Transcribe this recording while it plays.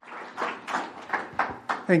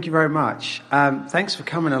Thank you very much. Thanks for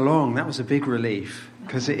coming along. That was a big relief,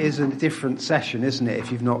 because it is a different session, isn't it, if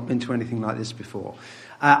you've not been to anything like this before.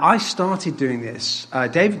 I started doing this.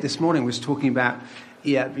 David this morning was talking about,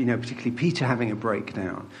 particularly Peter having a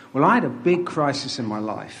breakdown. Well, I had a big crisis in my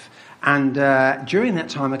life. And during that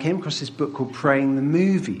time, I came across this book called Praying the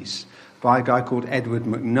Movies by a guy called Edward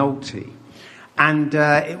McNulty. And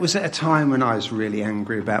it was at a time when I was really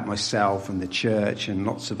angry about myself and the church and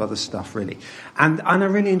lots of other stuff, really. And I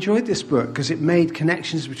really enjoyed this book because it made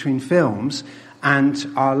connections between films and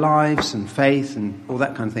our lives and faith and all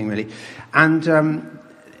that kind of thing, really. And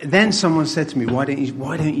then someone said to me, why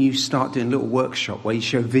don't you start doing a little workshop where you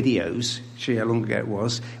show videos, show you how long ago it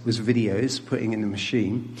was videos, putting in the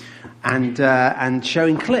machine, and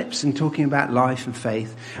showing clips and talking about life and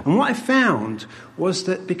faith. And what I found was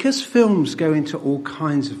that because films go into all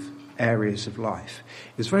kinds of areas of life,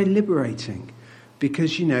 it was very liberating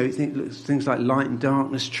because, things like light and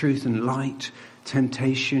darkness, truth and light,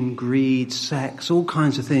 temptation, greed, sex, all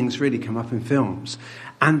kinds of things really come up in films.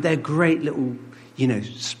 And they're great little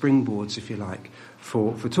springboards, if you like,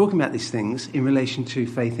 for talking about these things in relation to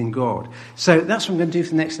faith in God. So that's what I'm going to do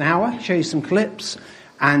for the next hour, show you some clips,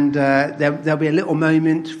 and there'll be a little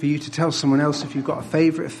moment for you to tell someone else if you've got a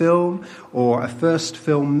favourite film or a first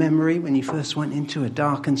film memory when you first went into a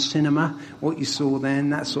darkened cinema, what you saw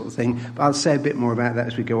then, that sort of thing. But I'll say a bit more about that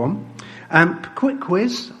as we go on. Quick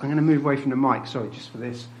quiz. I'm going to move away from the mic, sorry, just for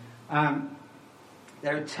this. There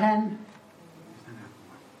are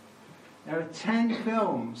 10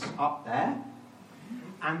 films up there,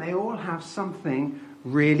 and they all have something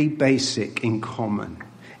really basic in common.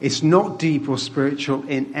 It's not deep or spiritual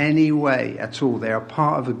in any way at all. They are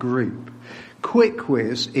part of a group. Quick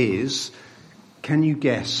quiz is, can you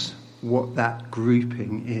guess what that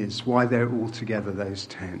grouping is? Why they're all together, those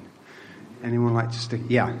 10? Anyone like to stick?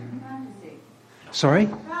 Yeah. Fantasy. Sorry?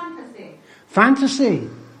 Fantasy.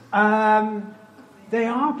 They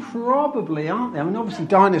are probably, aren't they? I mean, obviously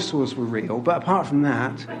dinosaurs were real, but apart from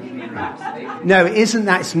that... No, it isn't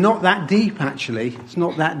that. It's not that deep, actually. It's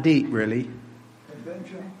not that deep, really.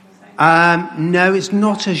 No, it's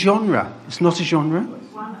not a genre. It's not a genre.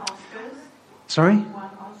 One Oscars. Sorry? One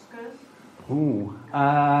Oscars. Oh,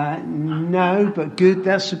 no, but good.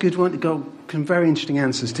 That's a good one to go. Some very interesting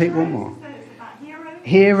answers. Take one more. So it's about heroes.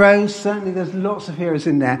 Heroes, certainly there's lots of heroes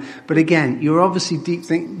in there. But again, you're obviously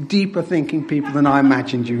deeper thinking people than I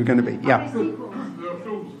imagined you were going to be. Yeah. Are they sequels?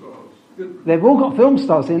 They've all got film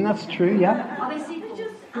stars in, that's true, yeah. Are they sequels?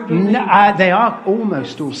 No, they are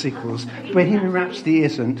almost all sequels. Bohemian Rhapsody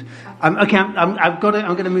isn't. Okay, I'm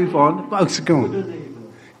going to move on. Oh, so go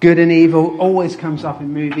on. Good and evil always comes up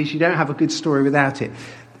in movies. You don't have a good story without it.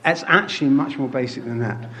 It's actually much more basic than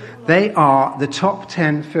that. They are the top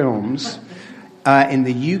 10 films in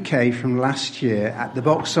the UK from last year at the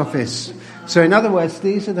box office. So in other words,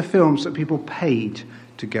 these are the films that people paid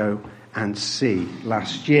to go and see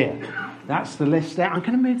last year. That's the list there. I'm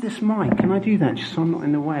going to move this mic. Can I do that just so I'm not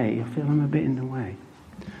in the way? I feel I'm a bit in the way.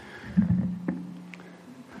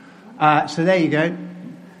 So there you go.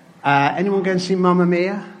 Anyone going to see Mamma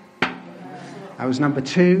Mia? That was number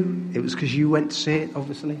 2. It was because you went to see it,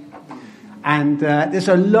 obviously. And there's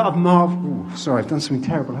a lot of Marvel... Oh, sorry, I've done something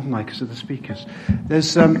terrible, haven't I, because of the speakers.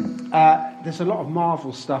 There's a lot of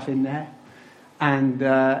Marvel stuff in there. And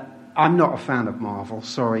I'm not a fan of Marvel.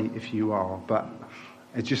 Sorry if you are, but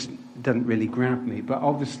it just doesn't really grab me. But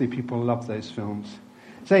obviously people love those films.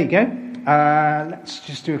 So there you go. Let's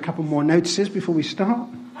just do a couple more notices before we start.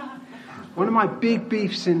 One of my big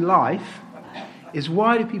beefs in life is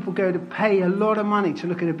why do people go to pay a lot of money to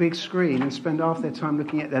look at a big screen and spend half their time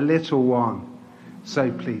looking at their little one?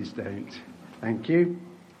 So please don't. Thank you.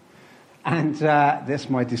 And that's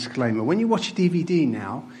my disclaimer. When you watch a DVD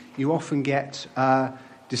now, you often get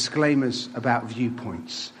disclaimers about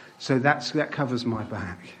viewpoints. So that covers my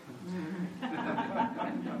back.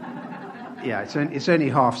 Yeah, it's only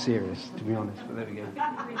half serious, to be honest, but there we go.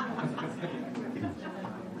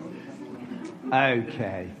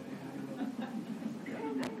 Okay.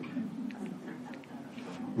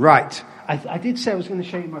 Right. I did say I was going to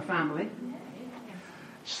show you my family.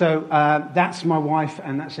 So that's my wife,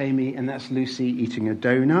 and that's Amy, and that's Lucy eating a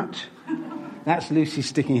donut. That's Lucy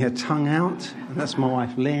sticking her tongue out, and that's my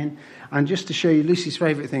wife, Lynn. And just to show you, Lucy's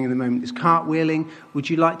favourite thing at the moment is cartwheeling.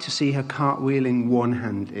 Would you like to see her cartwheeling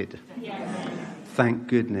one-handed? Yes. Thank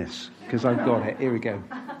goodness, because I've got it. Here we go.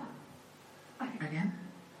 Again?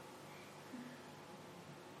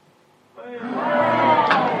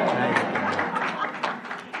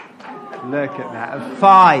 Look at that. A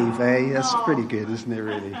 5, eh? That's pretty good, isn't it,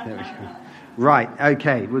 really? There we go. Right,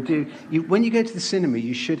 okay. We'll do. When you go to the cinema,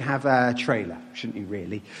 you should have a trailer, shouldn't you,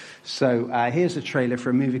 really? So here's a trailer for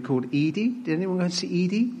a movie called Edie. Did anyone go to see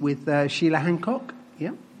Edie with Sheila Hancock?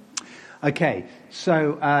 Yeah? Okay,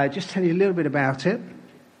 so just tell you a little bit about it.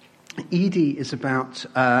 Edie is about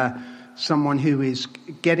someone who is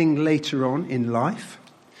getting later on in life,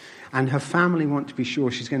 and her family want to be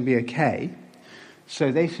sure she's going to be okay.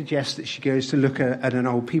 So they suggest that she goes to look at an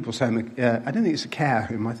old people's home. I don't think it's a care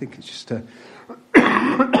home. I think it's just a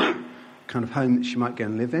kind of home that she might go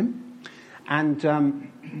and live in. And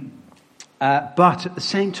but at the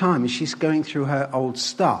same time, as she's going through her old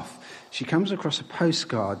stuff, she comes across a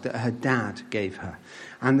postcard that her dad gave her.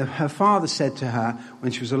 And her father said to her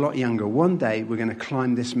when she was a lot younger, one day we're going to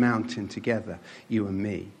climb this mountain together, you and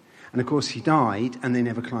me. And of course he died and they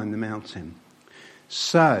never climbed the mountain.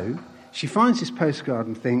 So she finds this postcard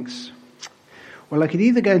and thinks, well, I could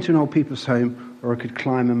either go into an old people's home or I could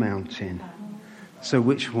climb a mountain. So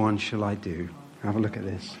which one shall I do? Have a look at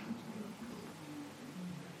this. Is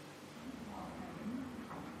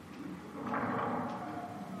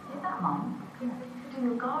that Mum? Do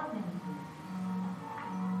your gardening.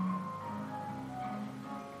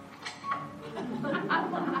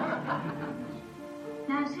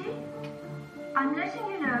 Nancy, I'm letting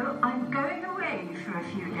you know I'm going away for a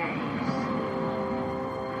few days.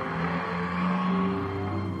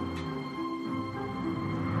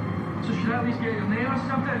 So should I at least get your name or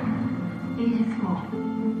something? Edith Moore.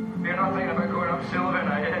 You're not thinking about going up Sylvan,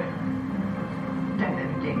 are you? Don't be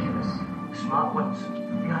ridiculous. Smart ones.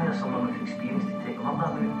 You hire someone with experience to take them up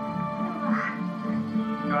that route.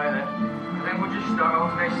 Alright then. I think we'll just start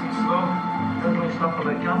off nice and slow. Don't know stuff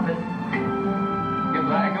about camping. Give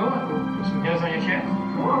that a go. Put some hairs on your chest.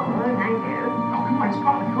 Oh, thank you. Oh, come on, it's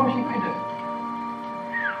part of the course, you can do.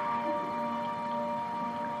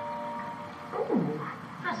 Ooh,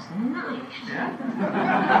 that's nice. Yeah?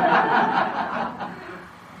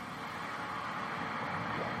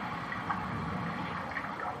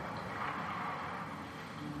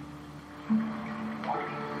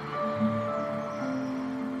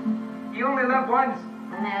 You only live once.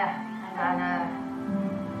 And I know.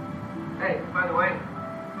 Hey, by the way,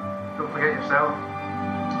 don't forget yourself.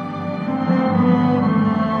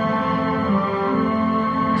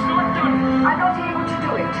 It's not done. I'm not able to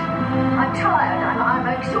do it. I'm tired. I'm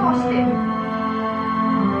exhausted.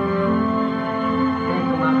 Take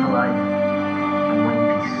them after life. And one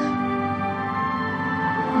piece.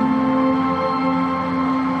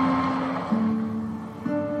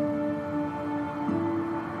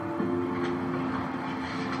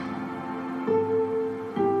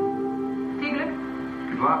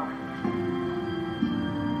 Good luck.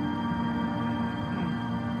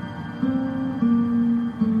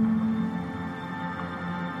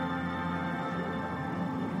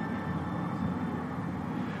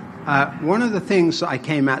 One of the things that I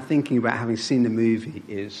came out thinking about having seen the movie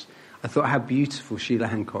is I thought how beautiful Sheila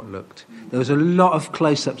Hancock looked. There was a lot of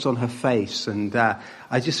close-ups on her face, and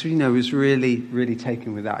I just, was really, really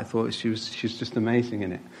taken with that. I thought she was just amazing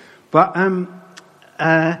in it. But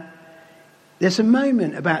there's a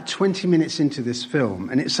moment about 20 minutes into this film,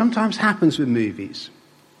 and it sometimes happens with movies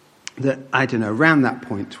that, I don't know, around that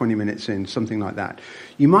point, 20 minutes in, something like that,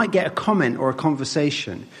 you might get a comment or a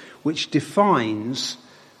conversation which defines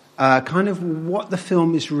kind of what the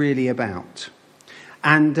film is really about.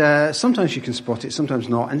 And sometimes you can spot it, sometimes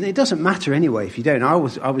not. And it doesn't matter anyway if you don't. I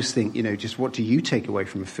always think, just what do you take away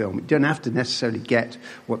from a film? You don't have to necessarily get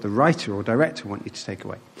what the writer or director want you to take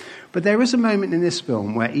away. But there is a moment in this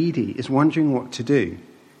film where Edie is wondering what to do.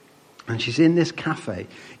 And she's in this cafe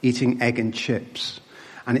eating egg and chips.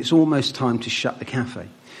 And it's almost time to shut the cafe.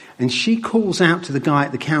 And she calls out to the guy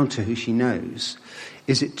at the counter who she knows,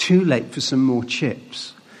 "Is it too late for some more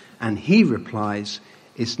chips?" And he replies,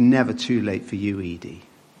 "It's never too late for you, Edie."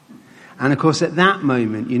 And of course, at that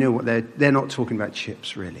moment, you know what, they're not talking about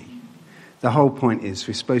chips, really. The whole point is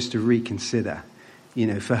we're supposed to reconsider,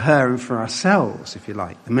 for her and for ourselves, if you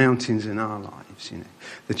like, the mountains in our lives,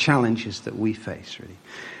 the challenges that we face, really.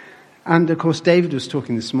 And of course, David was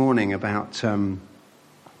talking this morning about,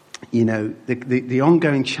 the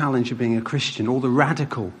ongoing challenge of being a Christian, all the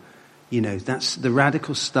radical, that's the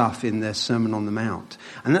radical stuff in the Sermon on the Mount.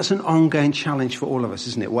 And that's an ongoing challenge for all of us,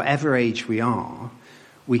 isn't it? Whatever age we are,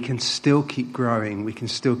 we can still keep growing, we can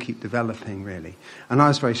still keep developing, really. And I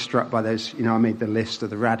was very struck by those, I made the list of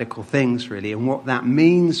the radical things, really, and what that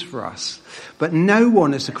means for us. But no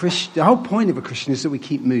one as a Christian, the whole point of a Christian is that we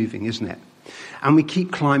keep moving, isn't it? And we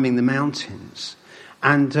keep climbing the mountains.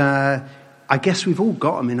 And I guess we've all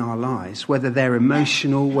got them in our lives, whether they're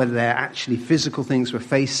emotional, whether they're actually physical things we're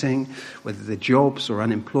facing, whether they're jobs or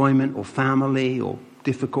unemployment or family or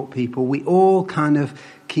difficult people. We all kind of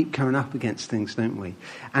keep coming up against things, don't we?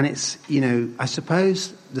 And it's, I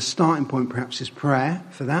suppose the starting point perhaps is prayer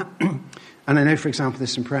for that. And I know, for example,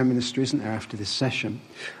 there's some prayer ministry, isn't there, after this session?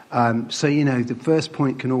 So, the first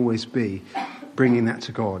point can always be bringing that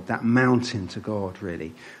to God, that mountain to God,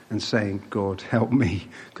 really, and saying, God, help me,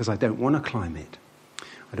 because I don't want to climb it.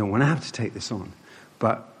 I don't want to have to take this on.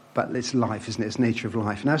 But it's life, isn't it? It's nature of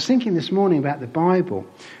life. And I was thinking this morning about the Bible.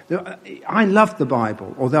 I love the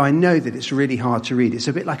Bible, although I know that it's really hard to read. It's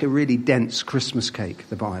a bit like a really dense Christmas cake,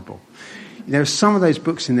 the Bible. There are some of those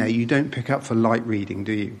books in there you don't pick up for light reading,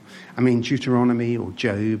 do you? I mean, Deuteronomy or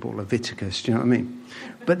Job or Leviticus, do you know what I mean?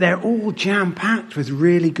 But they're all jam-packed with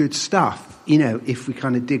really good stuff, if we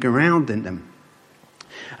kind of dig around in them.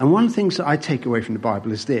 And one of the things that I take away from the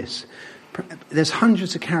Bible is this. There's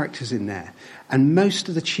hundreds of characters in there, and most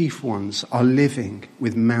of the chief ones are living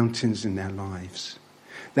with mountains in their lives.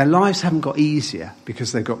 Their lives haven't got easier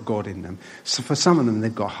because they've got God in them. So for some of them,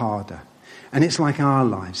 they've got harder. And it's like our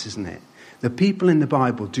lives, isn't it? The people in the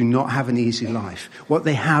Bible do not have an easy life. What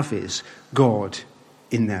they have is God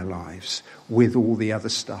in their lives with all the other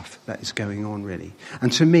stuff that is going on, really.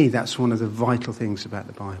 And to me, that's one of the vital things about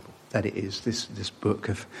the Bible, that it is this book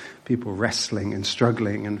of people wrestling and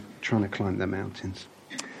struggling and trying to climb their mountains.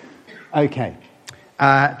 Okay,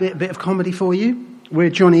 bit of comedy for you. We're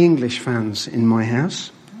Johnny English fans in my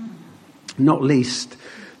house, not least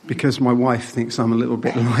because my wife thinks I'm a little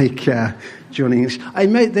bit like Johnny English.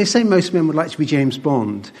 They say most men would like to be James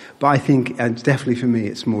Bond, but I think, definitely for me,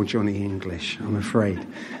 it's more Johnny English, I'm afraid.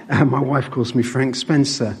 My wife calls me Frank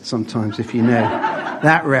Spencer sometimes, if you know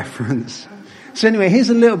that reference. So anyway, here's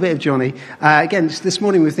a little bit of Johnny. Again, this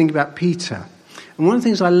morning we were thinking about Peter. And one of the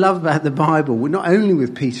things I love about the Bible, not only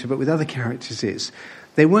with Peter, but with other characters, is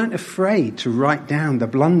they weren't afraid to write down the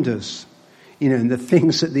blunders, and the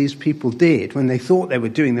things that these people did when they thought they were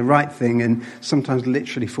doing the right thing and sometimes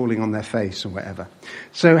literally falling on their face or whatever.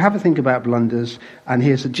 So have a think about blunders. And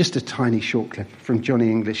here's just a tiny short clip from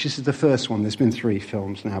Johnny English. This is the first one. There's been 3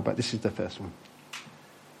 films now, but this is the first one.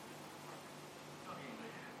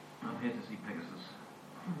 I'm here to see Pegasus.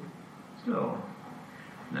 Still,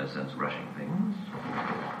 no sense rushing things.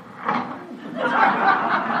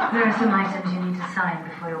 There are some items you need to sign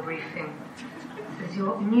before your briefing. This is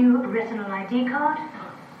your new retinal ID card,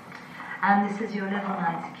 and this is your level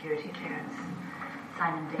 9 security clearance.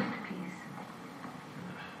 Sign and date, please.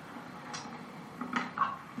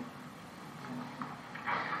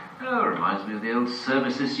 Oh, reminds me of the old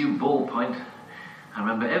service issue ballpoint. I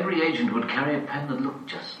remember every agent would carry a pen that looked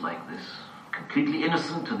just like this. Completely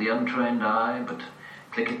innocent to the untrained eye, but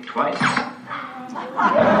click it twice.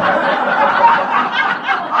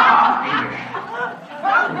 English.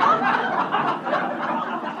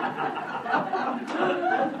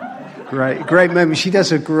 Great moment. She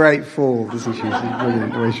does a great fall, doesn't she? She's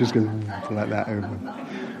brilliant the way she's going to let that over.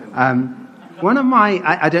 One of my,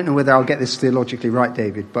 I don't know whether I'll get this theologically right,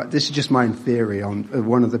 David, but this is just my own theory on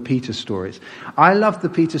one of the Peter stories. I love the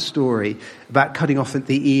Peter story about cutting off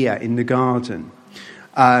the ear in the garden.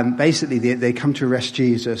 Basically, they come to arrest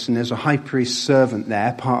Jesus, and there's a high priest servant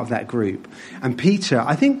there, part of that group. And Peter,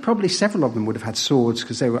 I think probably several of them would have had swords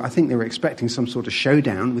because I think they were expecting some sort of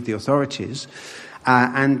showdown with the authorities.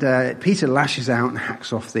 And Peter lashes out and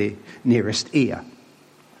hacks off the nearest ear.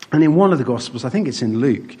 And in one of the Gospels, I think it's in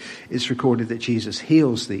Luke, it's recorded that Jesus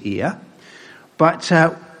heals the ear. But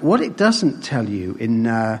what it doesn't tell you in,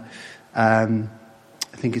 I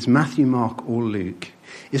think it's Matthew, Mark, or Luke,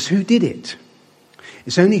 is who did it.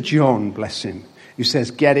 It's only John, bless him, who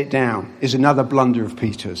says, get it down. Is another blunder of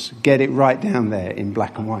Peter's. Get it right down there in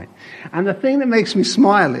black and white. And the thing that makes me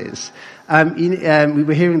smile is, we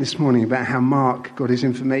were hearing this morning about how Mark got his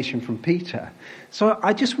information from Peter. So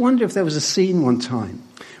I just wonder if there was a scene one time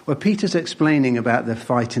where Peter's explaining about the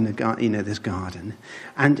fight in the this garden.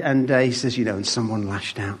 And he says, and someone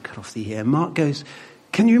lashed out, cut off the ear. Mark goes,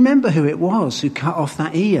 can you remember who it was who cut off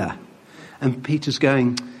that ear? And Peter's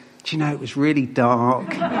going, do you know, it was really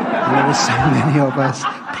dark, and there were so many of us.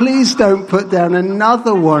 Please don't put down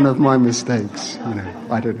another one of my mistakes.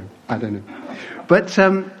 I don't know. But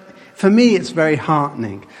for me, it's very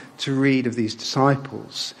heartening to read of these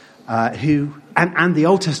disciples who, and the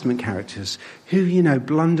Old Testament characters, who,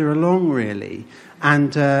 blunder along, really.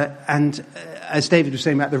 And as David was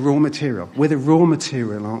saying about the raw material, we're the raw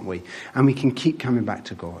material, aren't we? And we can keep coming back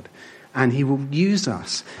to God. And he will use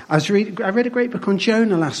us. I read a great book on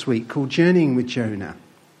Jonah last week called Journeying with Jonah.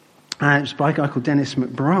 It was by a guy called Dennis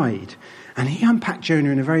McBride. And he unpacked Jonah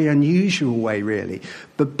in a very unusual way, really.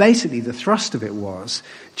 But basically, the thrust of it was,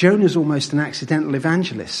 Jonah's almost an accidental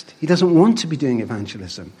evangelist. He doesn't want to be doing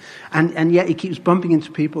evangelism. And yet he keeps bumping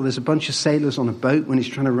into people. There's a bunch of sailors on a boat when he's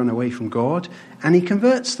trying to run away from God. And he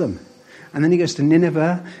converts them. And then he goes to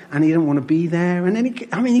Nineveh, and he doesn't want to be there. And then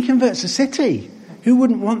he converts a city. Who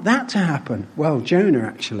wouldn't want that to happen? Well, Jonah,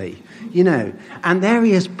 actually, And there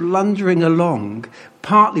he is blundering along,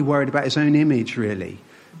 partly worried about his own image, really.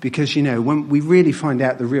 Because, when we really find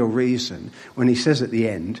out the real reason, when he says at the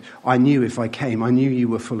end, I knew if I came, I knew you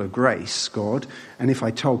were full of grace, God. And if I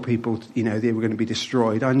told people, they were going to be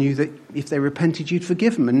destroyed, I knew that if they repented, you'd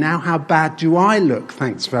forgive them. And now how bad do I look?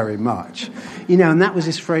 Thanks very much. And that was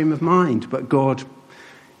his frame of mind. But God,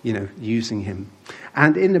 using him.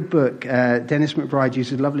 And in the book, Dennis McBride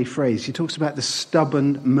uses a lovely phrase. He talks about the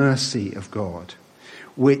stubborn mercy of God,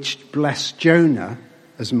 which blessed Jonah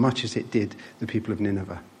as much as it did the people of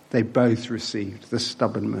Nineveh. They both received the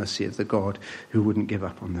stubborn mercy of the God who wouldn't give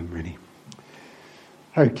up on them, really.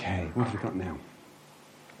 Okay, what have we got now?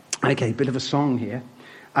 Okay, bit of a song here.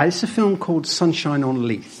 It's a film called Sunshine on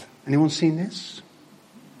Leith. Anyone seen this?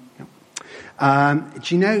 Do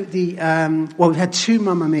you know we've had 2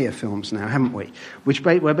 Mamma Mia films now, haven't we?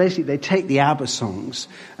 Where basically they take the ABBA songs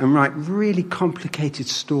and write really complicated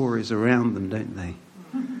stories around them, don't they?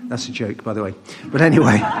 That's a joke, by the way. But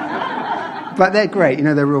anyway, but they're great.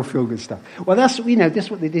 They're real feel-good stuff. Well, that's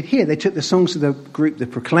what they did here. They took the songs of the group, the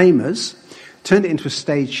Proclaimers, turned it into a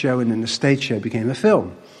stage show, and then the stage show became a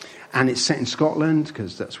film. And it's set in Scotland,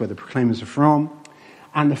 because that's where the Proclaimers are from.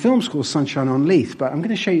 And the film's called Sunshine on Leith, but I'm going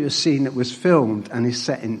to show you a scene that was filmed and is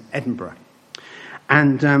set in Edinburgh.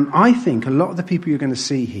 And I think a lot of the people you're going to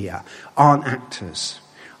see here aren't actors.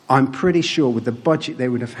 I'm pretty sure with the budget they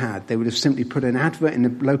would have had, they would have simply put an advert in the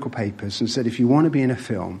local papers and said, if you want to be in a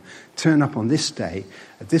film, turn up on this day,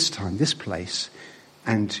 at this time, this place,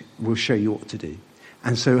 and we'll show you what to do.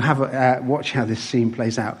 And so watch how this scene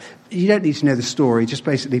plays out. You don't need to know the story, just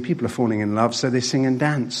basically people are falling in love, so they sing and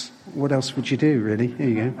dance. What else would you do, really? Here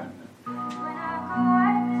you go.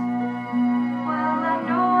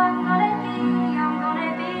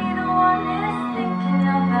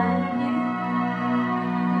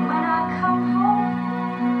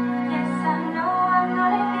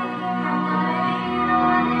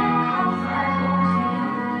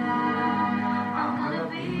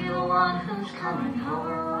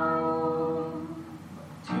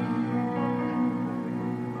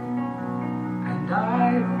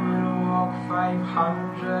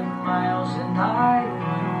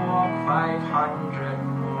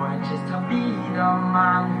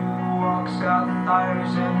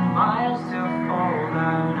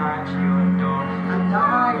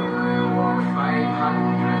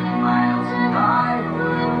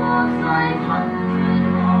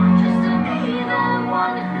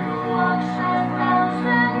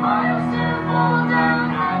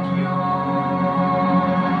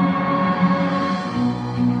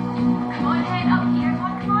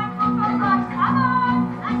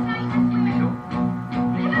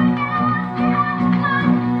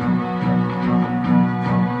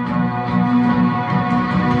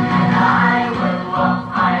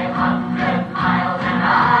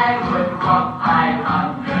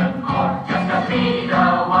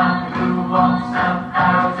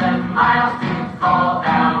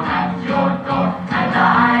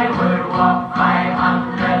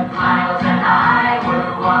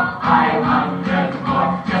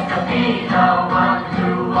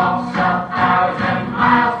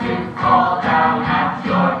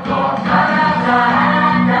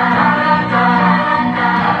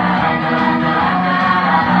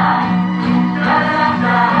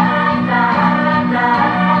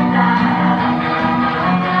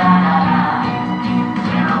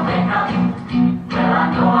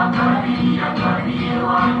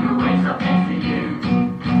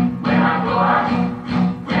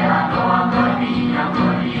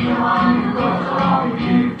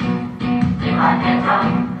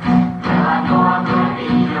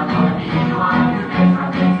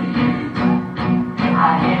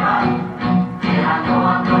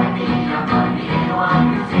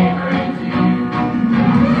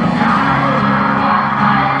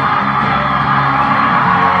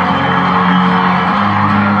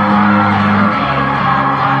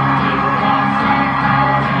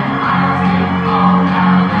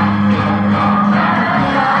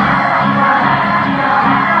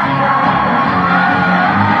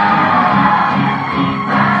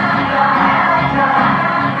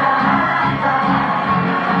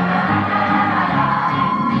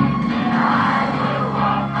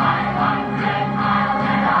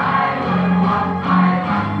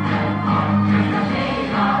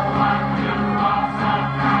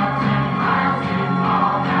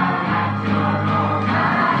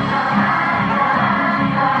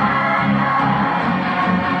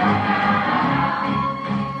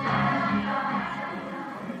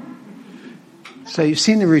 So you've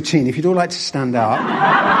seen the routine. If you'd all like to stand up,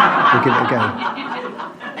 we'll give it a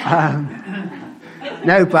go.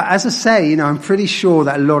 No, but as I say, I'm pretty sure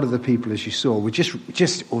that a lot of the people, as you saw, were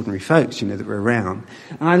just ordinary folks, that were around.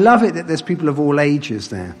 And I love it that there's people of all ages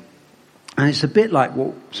there. And it's a bit like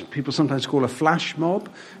what people sometimes call a flash mob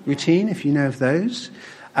routine, if you know of those.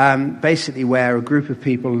 Basically where a group of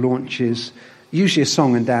people launches usually a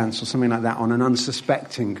song and dance or something like that on an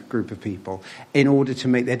unsuspecting group of people in order to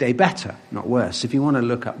make their day better, not worse. If you want to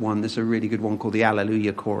look at one, there's a really good one called the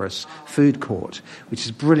Alleluia Chorus Food Court, which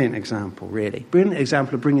is a brilliant example, really. Brilliant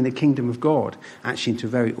example of bringing the kingdom of God actually into a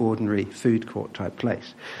very ordinary food court type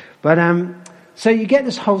place. But so you get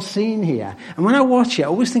this whole scene here. And when I watch it, I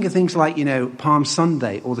always think of things like, Palm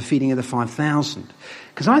Sunday or the feeding of the 5,000.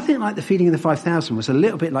 Because I think like the feeding of the 5,000 was a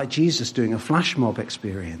little bit like Jesus doing a flash mob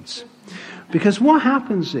experience. Because what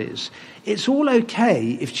happens is, it's all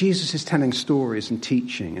okay if Jesus is telling stories and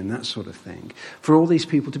teaching and that sort of thing, for all these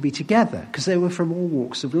people to be together, because they were from all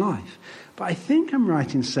walks of life. But I think I'm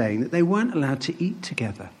right in saying that they weren't allowed to eat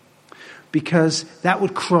together, because that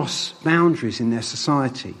would cross boundaries in their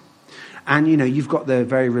society. And, you've got the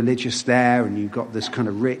very religious there, and you've got this kind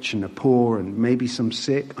of rich and the poor and maybe some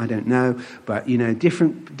sick, I don't know. But,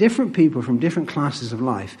 different people from different classes of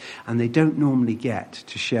life, and they don't normally get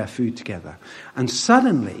to share food together. And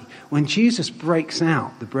suddenly, when Jesus breaks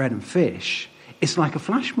out the bread and fish, it's like a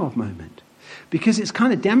flash mob moment. Because it's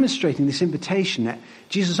kind of demonstrating this invitation that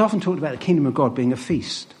Jesus often talked about the kingdom of God being a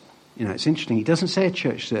feast. It's interesting. He doesn't say a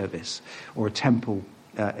church service or a temple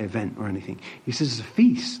event or anything. He says it's a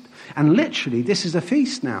feast. And literally, this is a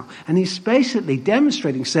feast now. And he's basically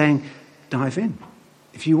demonstrating, saying, dive in.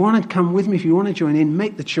 If you want to come with me, if you want to join in,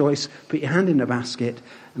 make the choice, put your hand in the basket,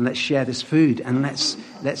 and let's share this food, and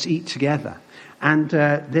let's eat together. And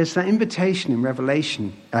there's that invitation in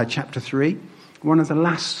Revelation chapter 3, one of the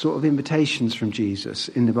last sort of invitations from Jesus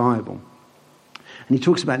in the Bible. And he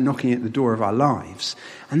talks about knocking at the door of our lives.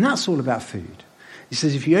 And that's all about food. He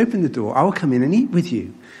says, if you open the door, I will come in and eat with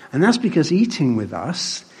you. And that's because eating with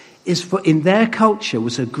us in their culture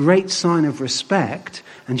was a great sign of respect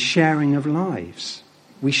and sharing of lives.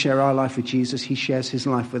 We share our life with Jesus, he shares his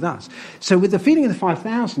life with us. So with the feeding of the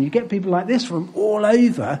 5,000, you get people like this from all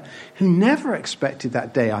over who never expected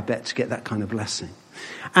that day, I bet, to get that kind of blessing.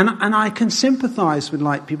 And I can sympathize with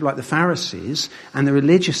people like the Pharisees and the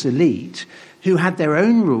religious elite who had their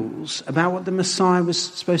own rules about what the Messiah was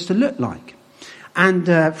supposed to look like. And,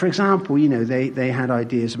 for example, they had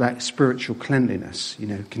ideas about spiritual cleanliness,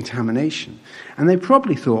 contamination. And they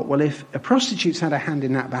probably thought, well, if a prostitute's had a hand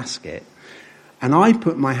in that basket and I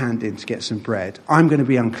put my hand in to get some bread, I'm going to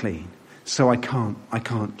be unclean. So I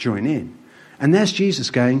can't join in. And there's Jesus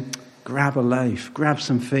going, grab a loaf, grab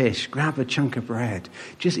some fish, grab a chunk of bread.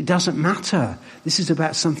 It doesn't matter. This is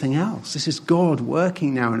about something else. This is God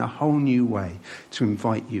working now in a whole new way to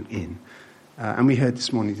invite you in. And we heard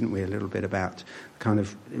this morning, didn't we, a little bit about kind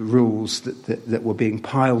of rules that were being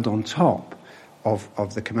piled on top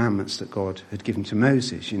of the commandments that God had given to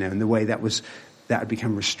Moses, and the way that had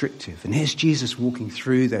become restrictive. And here's Jesus walking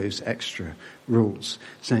through those extra rules,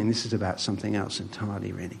 saying this is about something else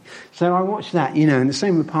entirely, really. So I watched that, and the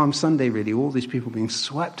same with Palm Sunday, really, all these people being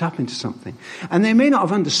swept up into something. And they may not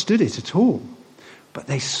have understood it at all, but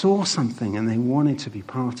they saw something and they wanted to be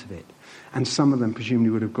part of it. And some of them presumably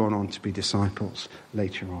would have gone on to be disciples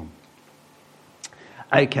later on.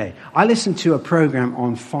 Okay, I listen to a program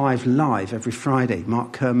on 5 Live every Friday,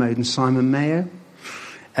 Mark Kermode and Simon Mayo.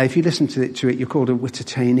 If you listen to it, you're called a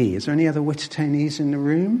Wittertainee. Is there any other Wittertainees in the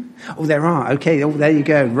room? Oh, there are. Okay, oh, there you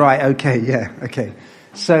go. Right, okay, yeah, okay.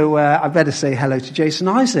 So I better say hello to Jason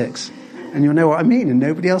Isaacs, and you'll know what I mean, and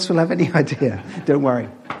nobody else will have any idea. Don't worry.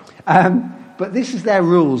 But this is their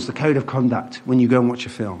rules, the code of conduct, when you go and watch a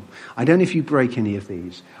film. I don't know if you break any of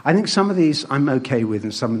these. I think some of these I'm okay with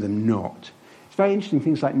and some of them not. It's very interesting,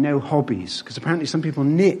 things like no hobbies, because apparently some people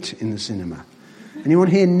knit in the cinema. Anyone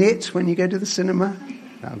here knit when you go to the cinema?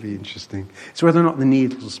 That would be interesting. It's whether or not the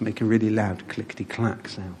needles make a really loud clickety-clack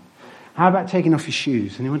sound. How about taking off your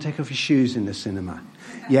shoes? Anyone take off your shoes in the cinema?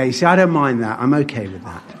 Yeah, you see, I don't mind that. I'm okay with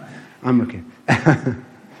that. I'm okay.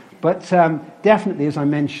 But definitely, as I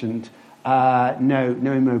mentioned,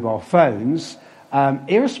 no mobile phones.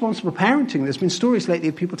 Irresponsible parenting. There's been stories lately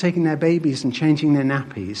of people taking their babies and changing their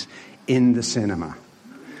nappies in the cinema.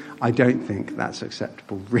 I don't think that's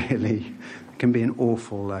acceptable, really. It can be an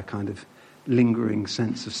awful kind of lingering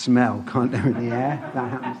sense of smell, can't there, in the air? That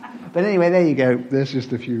happens. But anyway, there you go. There's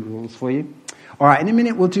just a few rules for you. All right, in a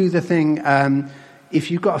minute we'll do the thing. If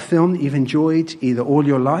you've got a film that you've enjoyed either all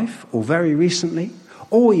your life or very recently,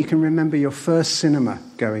 Or you can remember your first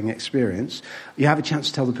cinema-going experience. You have a chance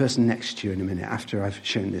to tell the person next to you in a minute after I've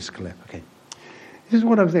shown this clip. Okay. This is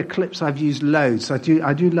one of the clips I've used loads. I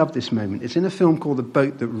do love this moment. It's in a film called The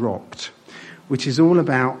Boat That Rocked, which is all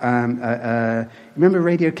about, remember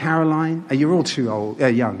Radio Caroline? You're all too old,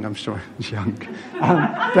 young, I'm sorry, young.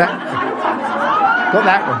 But got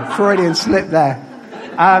that one, Freudian slip there.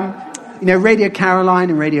 Radio Caroline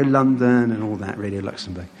and Radio London and all that, Radio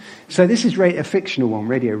Luxembourg. So this is a fictional one,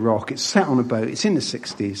 Radio Rock. It's set on a boat. It's in the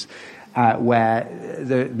 60s, where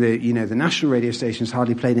the national radio stations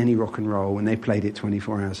hardly played any rock and roll, and they played it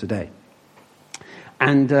 24 hours a day.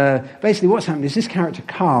 And basically what's happened is this character,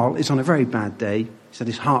 Carl, is on a very bad day. He's had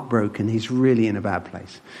his heart broken. He's really in a bad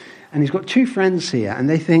place. And he's got two friends here, and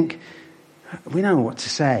they think, we don't know what to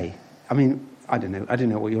say. I mean, I don't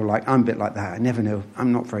know what you're like. I'm a bit like that. I never know.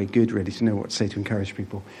 I'm not very good, really, to know what to say to encourage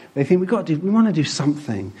people. They think we want to do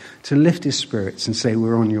something to lift his spirits and say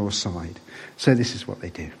we're on your side. So this is what they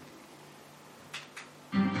do.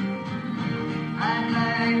 I'd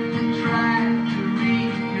like to try to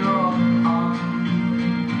read your heart.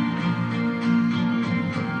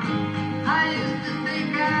 I used to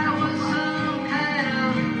think I was some kind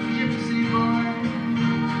of gypsy boy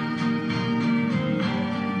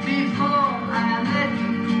before I let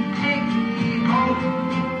you take me home.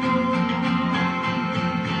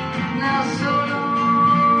 Now so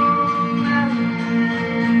long, my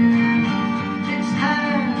man, it's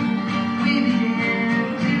time we began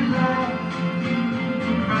to love.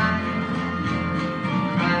 Cry,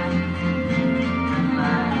 cry, and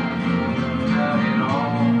laugh about it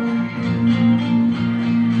all.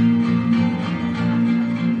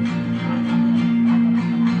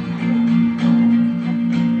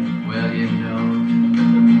 Well, you know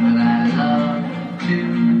that I love to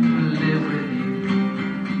live with you,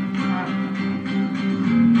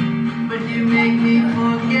 but you make me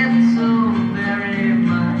forget so very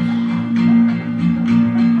much.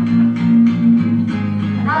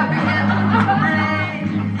 I began to pray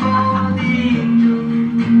for the angels,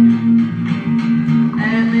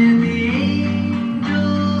 and then the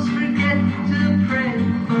angels forget to pray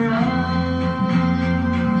for us.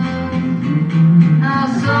 Now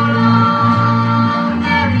so long,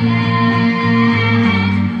 Marianne,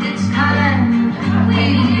 it's time we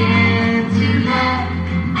begin to laugh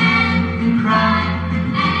and cry,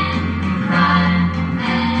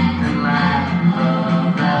 and laugh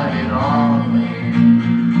about it all.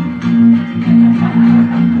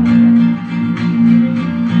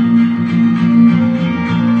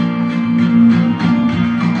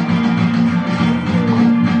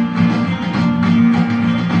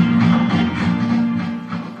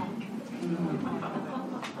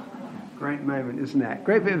 Great moment, isn't it?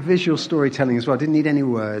 Great bit of visual storytelling as well. Didn't need any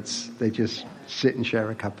words. They just sit and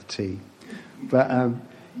share a cup of tea. But,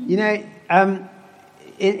 in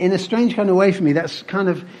a strange kind of way for me,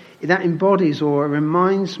 that embodies or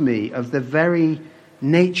reminds me of the very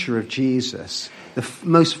nature of Jesus. The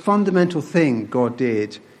most fundamental thing God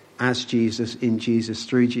did as Jesus, in Jesus,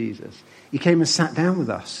 through Jesus. He came and sat down with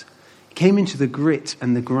us. He came into the grit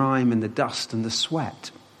and the grime and the dust and the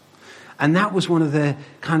sweat. And that was one of the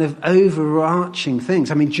kind of overarching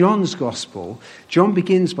things. I mean, John's gospel, John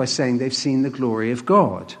begins by saying they've seen the glory of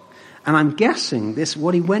God. And I'm guessing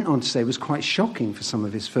what he went on to say was quite shocking for some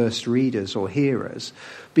of his first readers or hearers.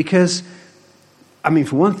 Because, I mean,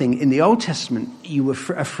 for one thing, in the Old Testament, you were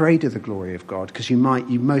afraid of the glory of God because you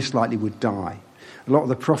most likely would die. A lot of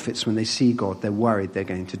the prophets, when they see God, they're worried they're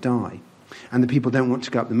going to die. And the people don't want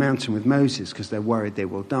to go up the mountain with Moses because they're worried they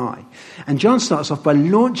will die. And John starts off by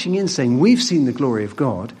launching in saying, we've seen the glory of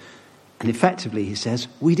God. And effectively, he says,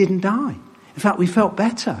 we didn't die. In fact, we felt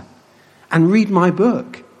better. And read my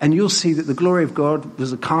book, and you'll see that the glory of God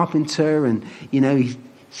was a carpenter, and, he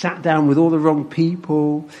sat down with all the wrong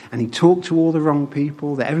people, and he talked to all the wrong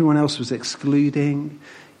people that everyone else was excluding,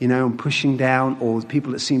 and pushing down, or the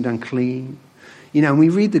people that seemed unclean. And we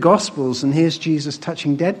read the Gospels, and here's Jesus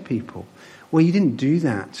touching dead people. Well, you didn't do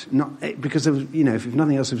that, because there was, if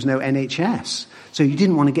nothing else, there was no NHS. So you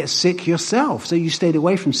didn't want to get sick yourself. So you stayed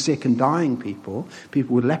away from sick and dying people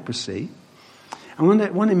with leprosy. And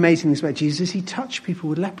one amazing thing about Jesus is he touched people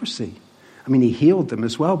with leprosy. I mean, he healed them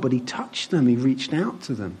as well, but he touched them, he reached out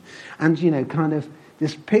to them. And, kind of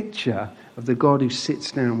this picture of the God who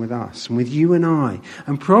sits down with us and with you and I,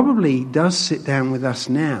 and probably does sit down with us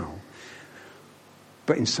now,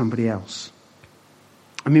 but in somebody else.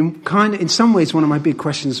 I mean, in some ways, one of my big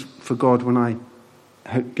questions for God when I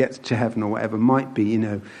get to heaven or whatever might be,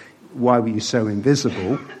 why were you so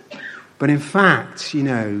invisible? But in fact,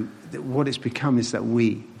 what it's become is that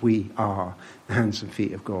we are the hands and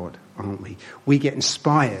feet of God aren't we? We get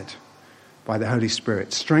inspired by the Holy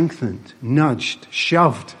Spirit, strengthened, nudged,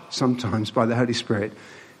 shoved sometimes by the Holy Spirit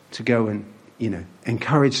to go and,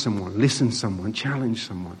 encourage someone, listen to someone, challenge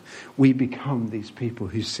someone. We become these people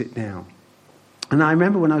who sit down. And I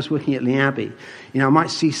remember when I was working at Lee Abbey, I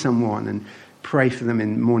might see someone and pray for them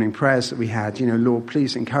in morning prayers that we had, Lord,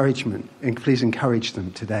 please encourage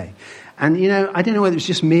them today. And, I don't know whether it was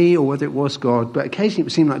just me or whether it was God, but occasionally it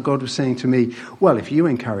would seem like God was saying to me, well, if you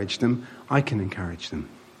encourage them, I can encourage them.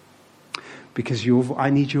 Because I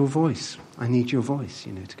need your voice. I need your voice,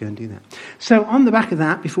 to go and do that. So on the back of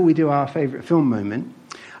that, before we do our favourite film moment,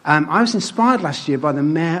 I was inspired last year by the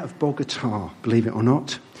mayor of Bogota, believe it or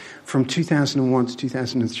not, from 2001 to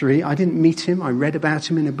 2003. I didn't meet him. I read about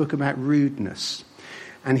him in a book about rudeness.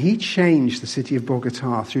 And he changed the city of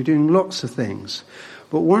Bogota through doing lots of things.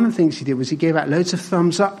 But one of the things he did was he gave out loads of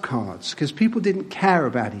thumbs up cards because people didn't care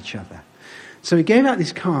about each other. So he gave out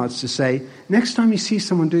these cards to say, next time you see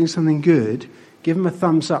someone doing something good, give them a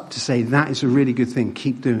thumbs up to say, that is a really good thing,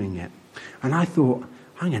 keep doing it. And I thought,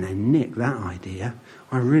 I'm going to nick that idea.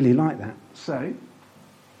 I really like that. So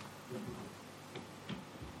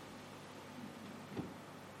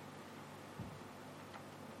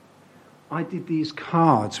I did these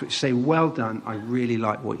cards which say, well done, I really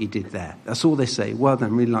like what you did there. That's all they say, well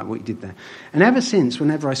done, really like what you did there. And ever since,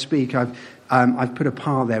 whenever I speak, I've put a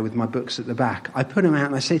pile there with my books at the back. I put them out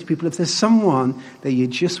and I say to people, if there's someone that you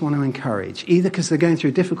just want to encourage, either because they're going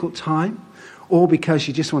through a difficult time, or because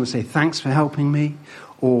you just want to say, thanks for helping me,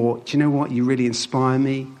 or do you know what, you really inspire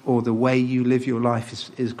me, or the way you live your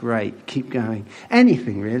life is great, keep going.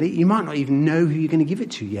 Anything really. You might not even know who you're going to give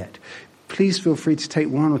it to yet. Please feel free to take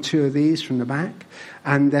one or two of these from the back.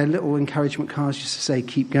 And they're little encouragement cards just to say,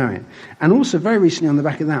 keep going. And also, very recently on the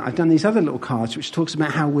back of that, I've done these other little cards which talks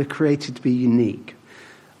about how we're created to be unique.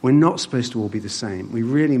 We're not supposed to all be the same. We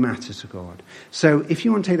really matter to God. So if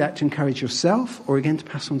you want to take that to encourage yourself, or again to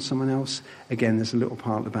pass on to someone else, again, there's a little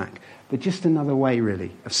pile at the back. But just another way,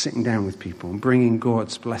 really, of sitting down with people and bringing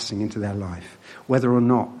God's blessing into their life. Whether or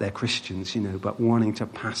not they're Christians, but wanting to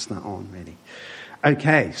pass that on, really.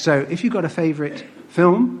 Okay, so if you've got a favourite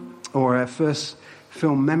film or a first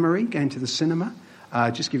film memory going to the cinema,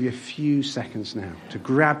 just give you a few seconds now to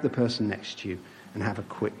grab the person next to you and have a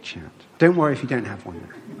quick chat. Don't worry if you don't have one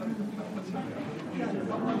now.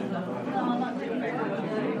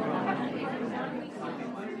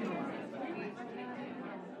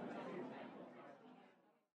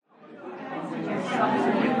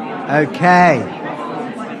 Okay.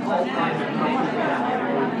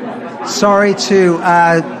 Sorry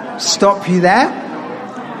to stop you there.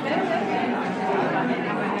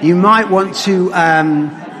 You might want to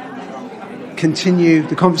continue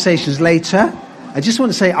the conversations later. I just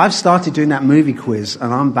want to say I've started doing that movie quiz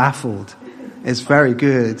and I'm baffled. It's very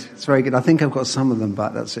good. It's very good. I think I've got some of them,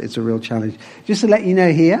 but it's a real challenge. Just to let you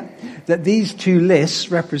know here that these two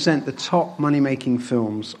lists represent the top money-making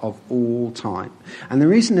films of all time. And the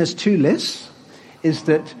reason there's two lists is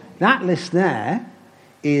that list there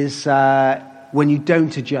is when you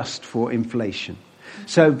don't adjust for inflation.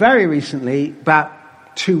 So very recently, about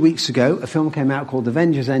 2 weeks ago, a film came out called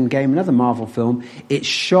Avengers Endgame, another Marvel film. It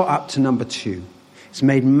shot up to number 2. It's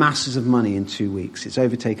made masses of money in 2 weeks. It's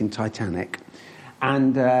overtaken Titanic.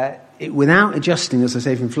 And without adjusting, as I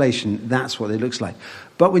say, for inflation, that's what it looks like.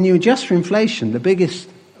 But when you adjust for inflation, the biggest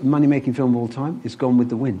money-making film of all time is Gone with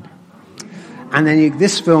the Wind. And then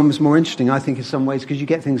this film is more interesting, I think, in some ways, because you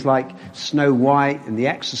get things like Snow White and The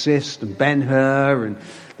Exorcist and Ben-Hur and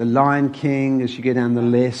The Lion King as you go down the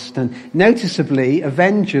list. And noticeably,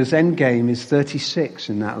 Avengers Endgame is 36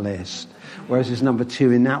 in that list, whereas it's number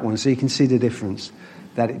 2 in that one. So you can see the difference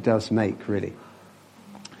that it does make, really.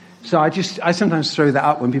 So I sometimes throw that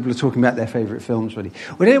up when people are talking about their favourite films, really.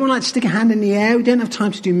 Would anyone like to stick a hand in the air? We don't have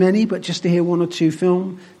time to do many, but just to hear one or two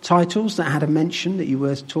film titles that had a mention that you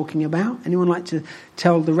were talking about. Anyone like to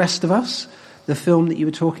tell the rest of us the film that you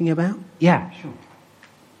were talking about? Yeah, sure.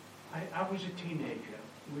 I was a teenager.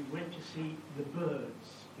 We went to see The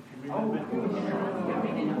Birds, if you remember.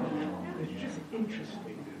 It's just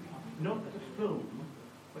interesting, not the film,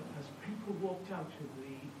 but as people walked out of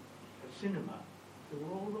the cinema, they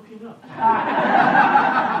were all looking up.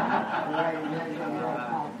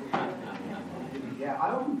 Yeah,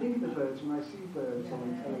 I often think of The Birds when I see birds on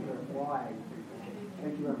the telegraph. Why?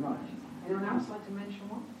 Thank you very much. Anyone else like to mention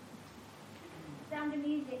one? Sound of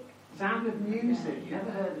Music. Sound of Music.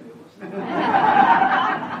 Never heard of it. What's that?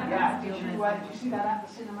 Yeah. Did you see that at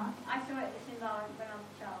the cinema? I saw it at the cinema when I was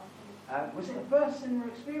a child. Was it a first cinema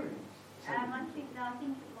experience? I think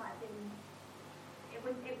it might have been.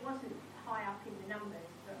 It wasn't high up in the numbers,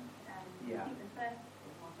 but I think the first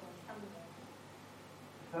film I saw was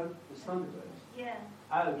The Thunderbirds? Yeah.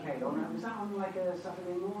 Oh, okay. Was that on like a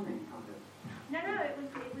Saturday morning kind of? No, it was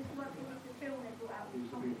the film they brought out.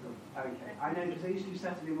 Okay. I know because they used to do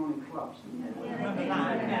Saturday morning clubs, didn't they?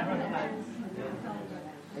 Yeah.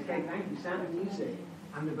 Okay, thank you. Sound of Music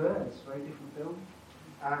and the Birds, very different film.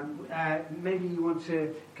 Maybe you want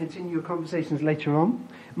to continue your conversations later on.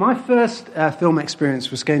 My first film experience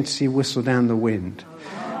was going to see Whistle Down the Wind,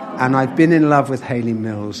 and I've been in love with Hayley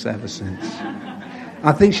Mills ever since.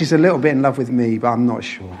 I think she's a little bit in love with me, but I'm not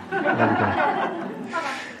sure. There we go.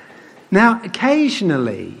 Now,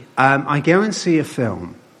 occasionally, I go and see a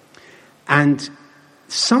film, and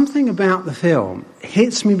something about the film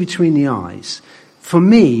hits me between the eyes, for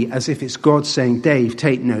me, as if it's God saying, Dave,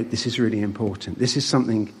 take note, this is really important. This is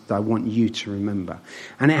something that I want you to remember.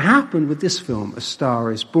 And it happened with this film, A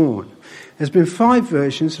Star is Born. There's been 5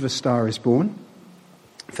 versions of A Star is Born.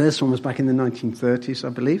 The first one was back in the 1930s, I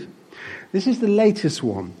believe. This is the latest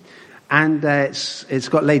one. And it's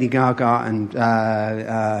got Lady Gaga and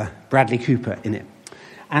Bradley Cooper in it.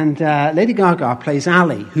 And Lady Gaga plays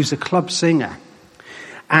Ali, who's a club singer.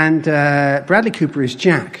 And Bradley Cooper is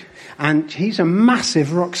Jack. And he's a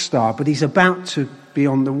massive rock star, but he's about to be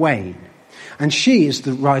on the wane. And she is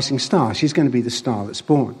the rising star. She's going to be the star that's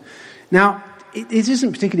born. Now, it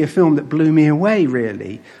isn't particularly a film that blew me away,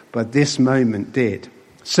 really, but this moment did.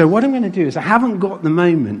 So what I'm going to do is I haven't got the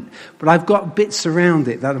moment, but I've got bits around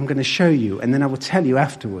it that I'm going to show you, and then I will tell you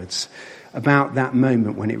afterwards about that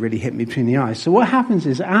moment when it really hit me between the eyes. So what happens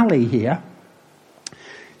is Ali here,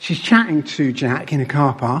 she's chatting to Jack in a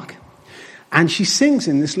car park, and she sings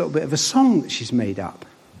in this little bit of a song that she's made up.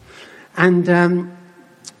 And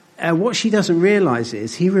what she doesn't realise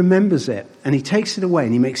is he remembers it, and he takes it away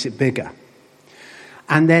and he makes it bigger.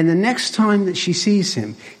 And then the next time that she sees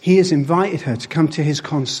him, he has invited her to come to his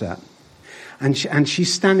concert. And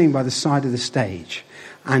she's standing by the side of the stage.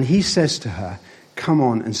 And he says to her, come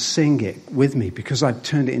on and sing it with me, because I've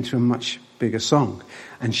turned it into a much bigger song.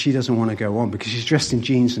 And she doesn't want to go on because she's dressed in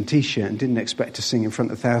jeans and T-shirt and didn't expect to sing in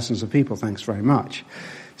front of thousands of people, thanks very much.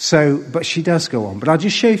 So, but she does go on. But I'll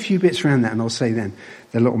just show you a few bits around that, and I'll say then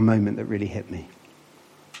the little moment that really hit me.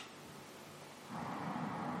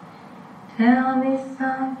 Tell me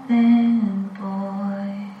something,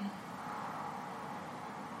 boy.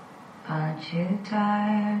 Aren't you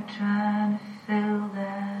tired trying to fill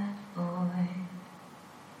that void?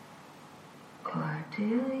 Or do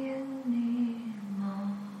you need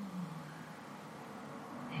more?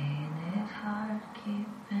 Ain't it hard keeping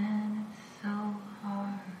it so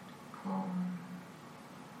hardcore?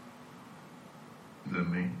 Is that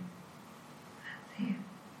me? That's you.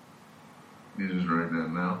 You just write that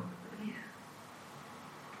now? Yeah.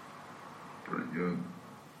 Pretty good.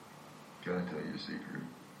 Can I tell you a secret?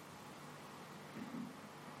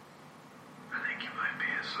 I think you might be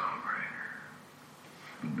a songwriter.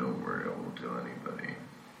 Don't worry, I won't tell anybody.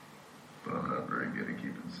 But I'm not very good at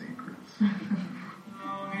keeping secrets.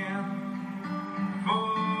 Longing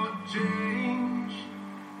for change.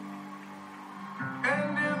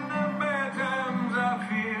 And in the bad times I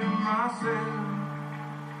feel myself.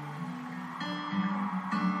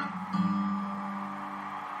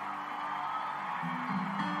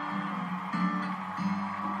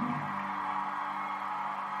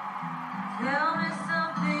 Tell me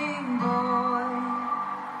something, boy.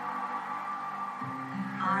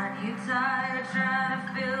 Aren't you tired trying to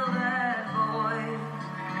fill that void?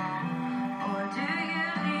 Or do you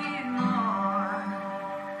need more?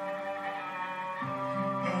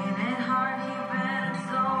 Ain't it hard keeping it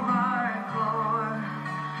so hardcore?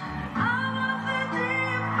 I'm off the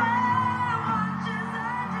deep end, watch as I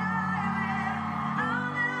dive in. I'll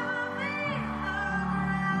never leave the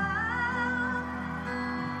ground.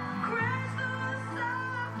 Crash through the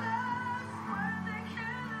surface where they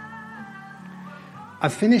cannot. I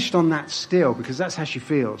finished on that still because that's how she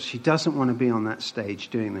feels. She doesn't want to be on that stage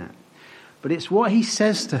doing that. But it's what he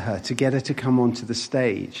says to her to get her to come onto the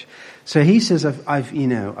stage. So he says,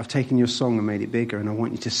 I've taken your song and made it bigger, and I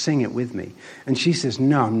want you to sing it with me. And she says,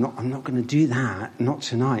 no, I'm not going to do that. Not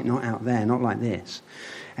tonight, not out there, not like this.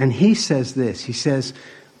 And he says this, he says,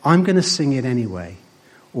 I'm going to sing it anyway.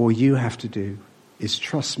 All you have to do is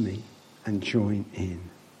trust me and join in.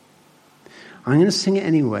 I'm going to sing it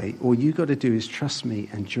anyway. All you got to do is trust me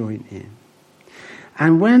and join in.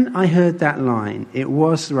 And when I heard that line, it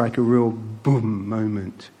was like a real boom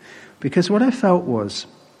moment. Because what I felt was,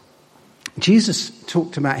 Jesus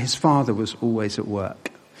talked about his Father was always at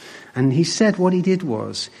work. And he said what he did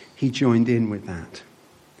was, he joined in with that.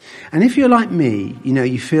 And if you're like me,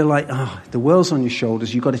 you feel like, the world's on your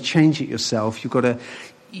shoulders, you've got to change it yourself, you've got to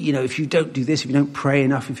if you don't do this, if you don't pray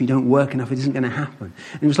enough, if you don't work enough, it isn't going to happen.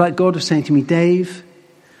 And it was like God was saying to me, Dave,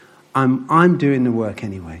 I'm doing the work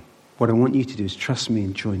anyway. What I want you to do is trust me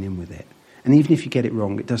and join in with it. And even if you get it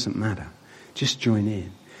wrong, it doesn't matter. Just join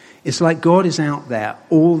in. It's like God is out there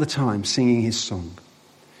all the time singing his song.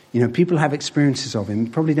 People have experiences of him,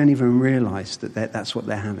 probably don't even realize that that's what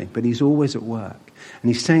they're having. But he's always at work. And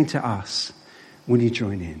he's saying to us, will you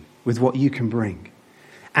join in with what you can bring?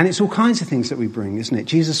 And it's all kinds of things that we bring, isn't it?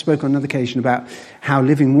 Jesus spoke on another occasion about how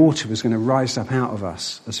living water was going to rise up out of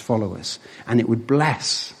us as followers. And it would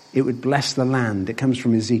bless the land. It comes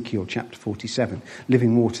from Ezekiel chapter 47,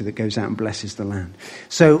 living water that goes out and blesses the land.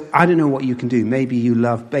 So I don't know what you can do. Maybe you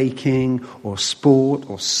love baking or sport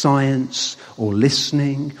or science or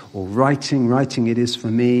listening or writing. Writing it is for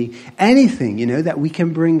me. Anything, that we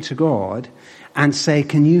can bring to God and say,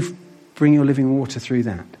 can you bring your living water through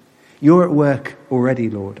that? You're at work already,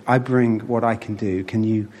 Lord. I bring what I can do. Can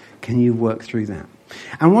you work through that?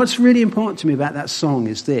 And what's really important to me about that song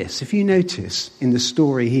is this. If you notice in the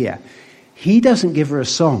story here, he doesn't give her a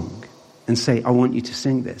song and say, I want you to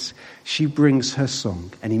sing this. She brings her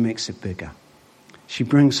song and he makes it bigger. She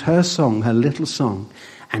brings her song, her little song,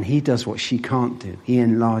 and he does what she can't do. He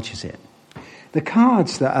enlarges it. The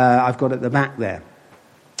cards that I've got at the back there,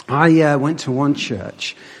 I went to one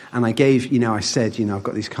church and I gave, I said, I've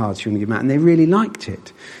got these cards, you want to give them out? And they really liked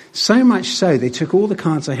it. So much so, they took all the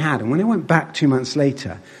cards I had, and when I went back 2 months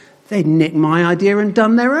later, they'd nicked my idea and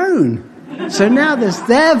done their own. So now there's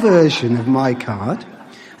their version of my card.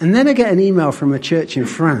 And then I get an email from a church in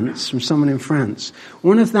France, from someone in France.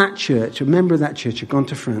 One of that church, a member of that church, had gone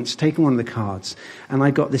to France, taken one of the cards, and I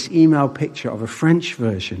got this email picture of a French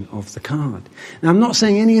version of the card. Now, I'm not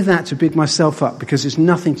saying any of that to big myself up, because it's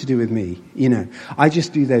nothing to do with me, I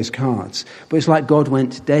just do those cards. But it's like God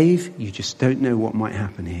went, Dave, you just don't know what might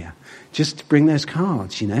happen here. Just bring those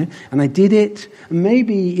cards, And I did it. And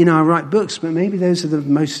maybe, I write books, but maybe those are the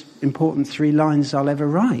most important 3 lines I'll ever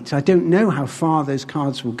write. I don't know how far those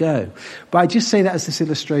cards will go. But I just say that as this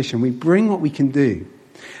illustration. We bring what we can do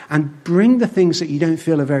and bring the things that you don't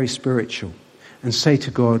feel are very spiritual and say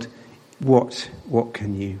to God, what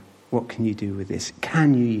can you do with this?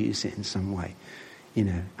 Can you use it in some way?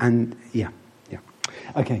 And yeah.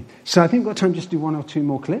 Okay, so I think we've got time just to do 1 or 2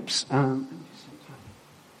 more clips.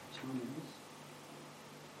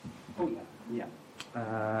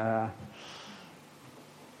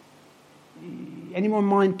 Anyone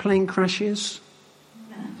mind plane crashes?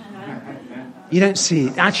 You don't see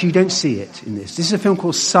it. Actually, you don't see it in this. This is a film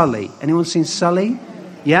called Sully. Anyone seen Sully?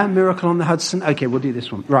 Yeah, Miracle on the Hudson? Okay, we'll do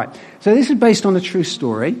this one. Right. So this is based on a true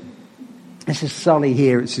story. This is Sully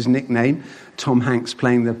here. It's his nickname. Tom Hanks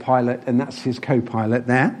playing the pilot, and that's his co-pilot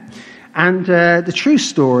there. And the true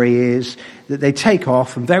story is that they take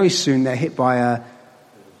off, and very soon they're hit by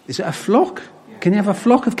is it a flock? Can you have a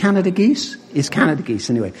flock of Canada geese? It's Canada geese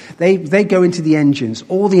anyway. They go into the engines.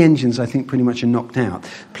 All the engines, I think, pretty much are knocked out.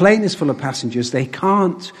 Plane is full of passengers. They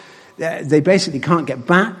basically can't get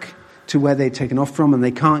back to where they'd taken off from, and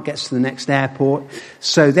they can't get to the next airport.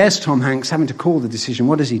 So there's Tom Hanks having to call the decision.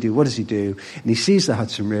 What does he do? And he sees the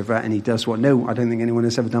Hudson River, and he does what I don't think anyone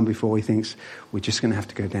has ever done before. He thinks, we're just going to have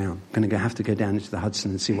to go down. Have to go down into the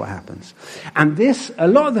Hudson and see what happens. And a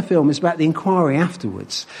lot of the film is about the inquiry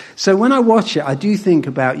afterwards. So when I watch it, I do think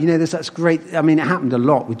about, there's that great, it happened a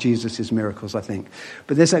lot with Jesus' miracles, I think.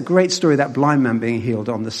 But there's that great story, that blind man being healed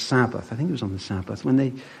on the Sabbath. I think it was on the Sabbath. When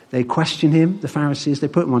they question him, the Pharisees, they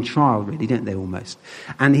put him on trial, really, don't they, almost?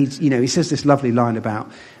 And he says this lovely line about,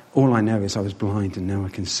 all I know is I was blind and now I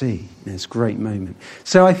can see. It's a great moment.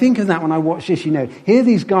 So I think of that when I watch this, here are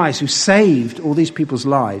these guys who saved all these people's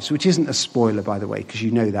lives, which isn't a spoiler, by the way, because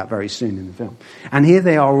you know that very soon in the film. And here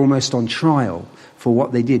they are almost on trial for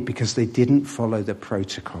what they did because they didn't follow the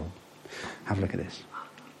protocol. Have a look at this.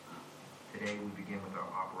 Today we begin with our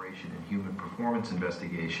Operation and Human Performance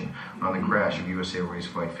investigation on the crash of US Airways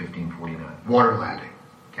Flight 1549. Water landing.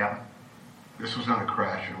 Captain? This was not a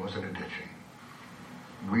crash, it wasn't a ditching.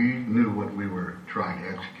 We knew what we were trying to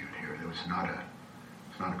execute here. It's not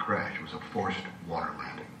a crash, it was a forced water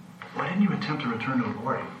landing. Why didn't you attempt to return to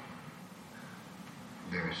LaGuardia?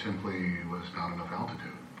 There simply was not enough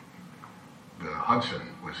altitude. The Hudson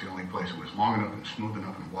was the only place that was long enough and smooth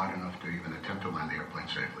enough and wide enough to even attempt to land the airplane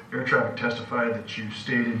safely. Air traffic testified that you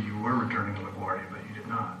stated you were returning to LaGuardia, but you did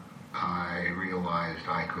not. I realized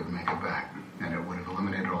I could make it back, and it would have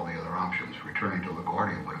eliminated all the other options. Returning to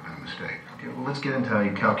LaGuardia would have been a mistake. Okay, well, let's get into how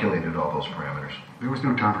you calculated all those parameters. There was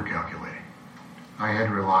no time for calculating. I had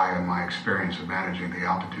to rely on my experience of managing the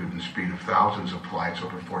altitude and speed of thousands of flights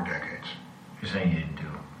over 4 decades. You're saying you didn't do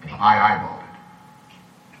anything? I eyeballed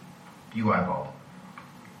it. You eyeballed it?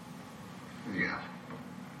 Yes.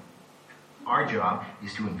 Our job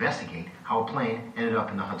is to investigate how a plane ended up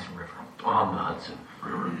in the Hudson River. On the Hudson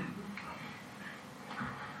River.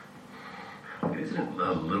 Isn't it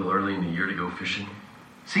a little early in the year to go fishing?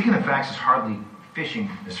 Seeking the facts is hardly fishing,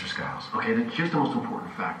 Mr. Skiles. Okay, then here's the most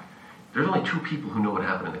important fact. There's only 2 people who know what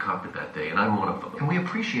happened in the cockpit that day, and I'm one of them. And we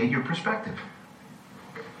appreciate your perspective.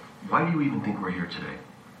 Why do you even think we're here today?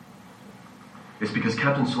 It's because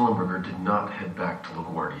Captain Sullenberger did not head back to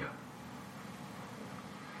LaGuardia.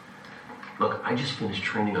 Look, I just finished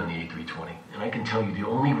training on the A320, and I can tell you the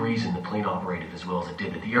only reason the plane operated as well as it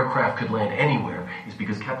did, that the aircraft could land anywhere, is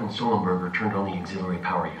because Captain Sullenberger turned on the auxiliary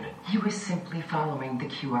power unit. He was simply following the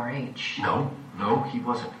QRH. No, he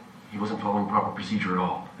wasn't. He wasn't following proper procedure at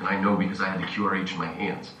all, and I know because I had the QRH in my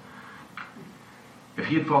hands. If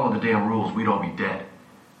he had followed the damn rules, we'd all be dead.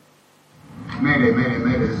 Mayday,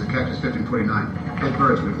 this is Cactus 1549. Cape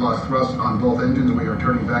Birds, we've lost thrust on both engines and we are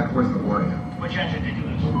turning back towards LaGuardia. Which engine did you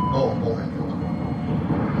lose? Both engines.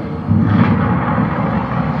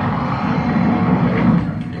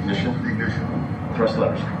 Ignition. Thrust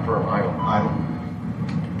levers confirm idle.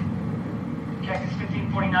 Cactus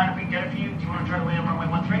 1549, if we can get it for you, do you want to try to land runway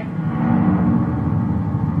 13?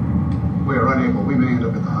 We are unable. We may end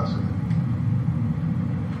up at the Hudson.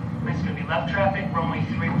 It's going to be left traffic, runway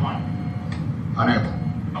 31. Unable.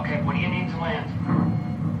 Okay, what do you need to land?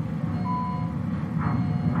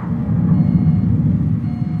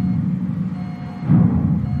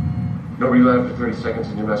 Nobody landed for 30 seconds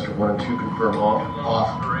and Master 1 and 2 confirm off.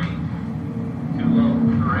 Off. 3. Too low,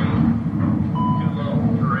 3. Too low,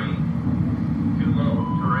 3. Too low,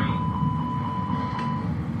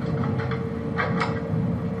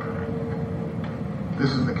 3.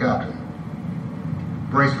 This is the captain.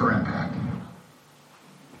 Brace for impact.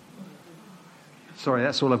 Sorry,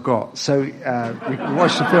 that's all I've got. So we can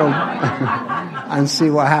watch the film and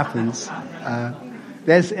see what happens.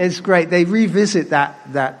 It's great. They revisit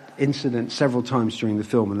that incident several times during the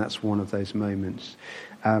film, and that's one of those moments.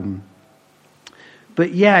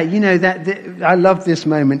 But yeah, I love this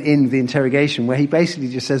moment in the interrogation where he basically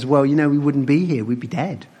just says, well, we wouldn't be here. We'd be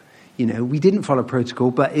dead. We didn't follow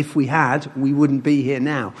protocol, but if we had, we wouldn't be here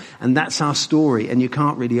now. And that's our story, and you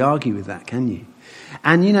can't really argue with that, can you?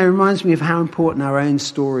 And, it reminds me of how important our own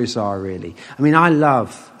stories are, really. I mean, I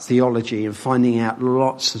love theology and finding out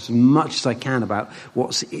as much as I can about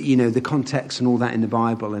what's, the context and all that in the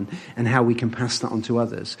Bible and how we can pass that on to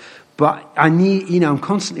others. But I'm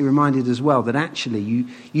constantly reminded as well that actually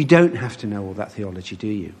you don't have to know all that theology, do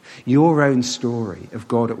you? Your own story of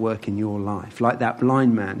God at work in your life, like that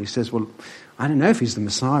blind man who says, well, I don't know if he's the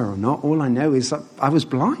Messiah or not. All I know is that I was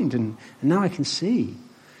blind and now I can see.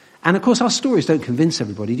 And of course, our stories don't convince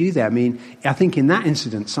everybody, do they? I mean, I think in that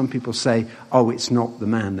incident, some people say, oh, it's not the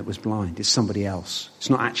man that was blind, it's somebody else.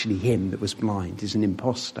 It's not actually him that was blind, it's an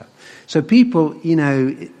imposter. So people,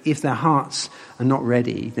 if their hearts are not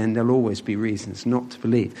ready, then there'll always be reasons not to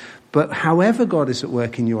believe. But however God is at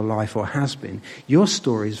work in your life or has been, your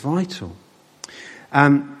story is vital.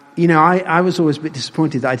 I was always a bit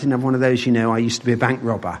disappointed that I didn't have one of those, I used to be a bank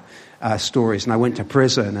robber. Stories, and I went to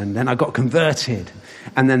prison, and then I got converted,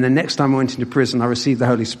 and then the next time I went into prison I received the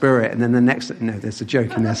Holy Spirit, and then there's a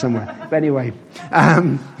joke in there somewhere, but anyway, but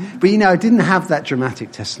I didn't have that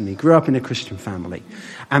dramatic testimony. Grew up in a Christian family,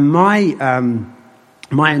 and my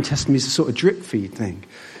own testimony is a sort of drip feed thing.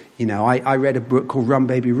 I read a book called Run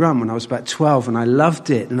Baby Run when I was about 12, and I loved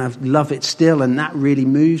it, and I love it still, and that really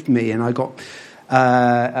moved me, and I got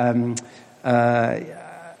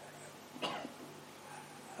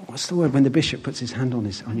what's the word when the bishop puts his hand on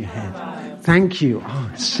your head? Thank you.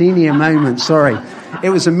 Oh, senior moment. Sorry. It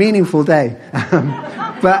was a meaningful day.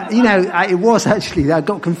 But, it was actually. I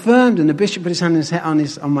got confirmed and the bishop put his hand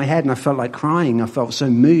on my head and I felt like crying. I felt so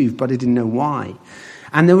moved, but I didn't know why.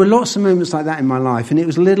 And there were lots of moments like that in my life, and it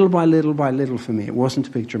was little by little by little for me. It wasn't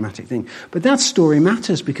a big dramatic thing. But that story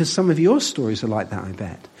matters because some of your stories are like that, I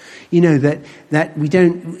bet. That we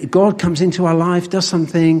don't, God comes into our life, does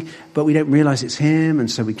something, but we don't realize it's him,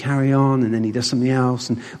 and so we carry on, and then he does something else.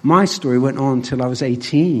 And my story went on until I was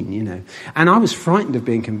 18, And I was frightened of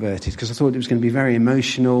being converted because I thought it was going to be very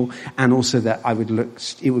emotional, and also that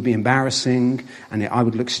it would be embarrassing, and I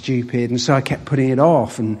would look stupid. And so I kept putting it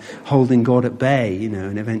off and holding God at bay,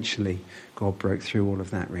 and eventually God broke through all of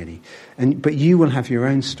that, really. But you will have your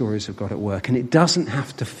own stories of God at work, and it doesn't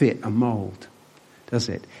have to fit a mold, does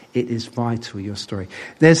it? It is vital, your story.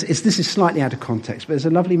 This is slightly out of context, but there's a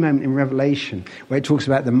lovely moment in Revelation where it talks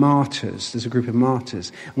about the martyrs. There's a group of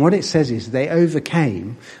martyrs. And what it says is they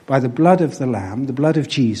overcame by the blood of the Lamb, the blood of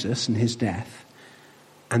Jesus and his death,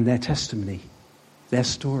 and their testimony, their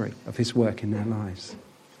story of his work in their lives.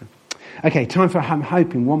 Okay, time for, I'm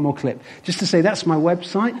hoping, one more clip. Just to say, that's my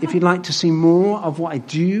website. If you'd like to see more of what I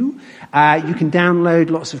do, you can download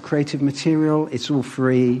lots of creative material. It's all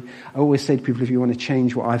free. I always say to people, if you want to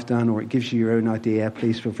change what I've done or it gives you your own idea,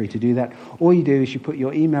 please feel free to do that. All you do is you put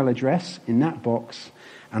your email address in that box,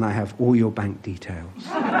 and I have all your bank details.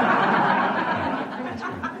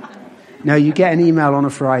 No, you get an email on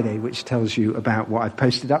a Friday which tells you about what I've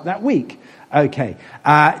posted up that week. Okay.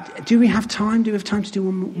 Do we have time? Do we have time to do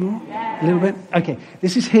one more? A little bit? Okay.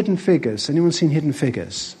 This is Hidden Figures. Anyone seen Hidden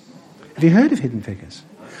Figures? Have you heard of Hidden Figures?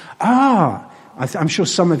 I'm sure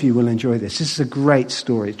some of you will enjoy this. This is a great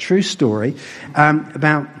story, true story,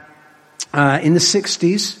 about in the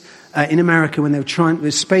 60s in America when they were trying,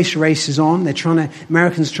 the space race is on.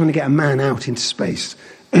 Americans are trying to get a man out into space,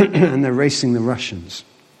 and they're racing the Russians.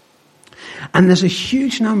 And there's a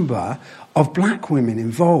huge number of black women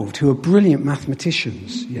involved who are brilliant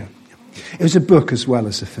mathematicians. Yeah. It was a book as well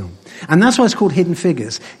as a film. And that's why it's called Hidden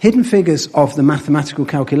Figures. Hidden figures of the mathematical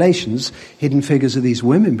calculations, hidden figures of these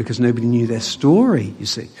women because nobody knew their story, you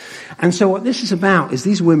see. And so what this is about is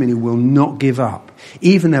these women who will not give up,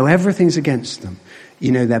 even though everything's against them.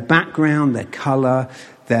 You know, their background, their colour,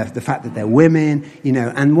 the fact that they're women, you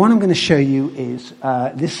know. And what I'm going to show you is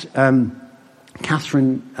this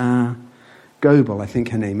Catherine Goebel, I think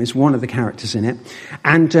her name is, one of the characters in it.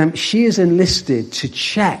 And she is enlisted to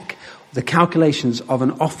check the calculations of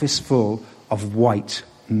an office full of white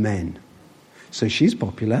men. So she's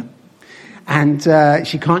popular. And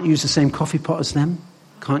she can't use the same coffee pot as them,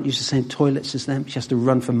 can't use the same toilets as them. She has to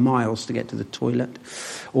run for miles to get to the toilet,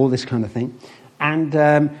 all this kind of thing. And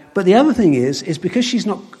but the other thing is because she's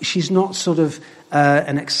not sort of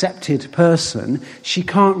an accepted person, she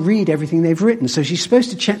can't read everything they've written. So she's supposed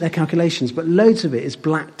to check their calculations, but loads of it is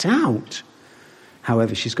blacked out.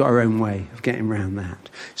 However, she's got her own way of getting around that.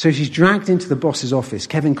 So she's dragged into the boss's office.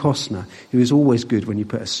 Kevin Costner, who is always good when you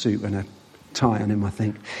put a suit and a tie on him, I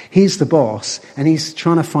think. He's the boss, and he's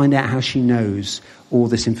trying to find out how she knows all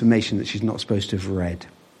this information that she's not supposed to have read.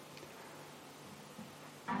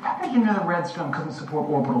 How did you know the Redstone couldn't support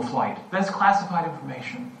orbital flight? That's classified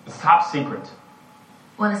information. It's top secret.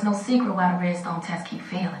 Well, it's no secret why the Redstone tests keep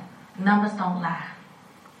failing. Numbers don't lie.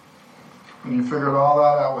 And you figured all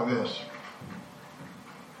that out with this.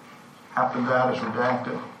 Half the data is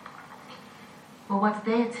redacted. Well, what's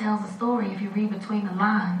there tells a story if you read between the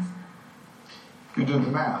lines. You did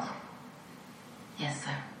the math. Yes,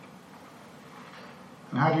 sir.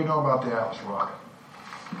 And how do you know about the Atlas rocket?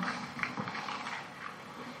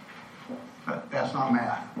 That's not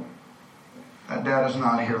math. That data's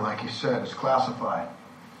not here, like you said. It's classified.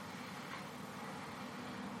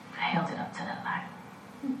 I held it up to the light.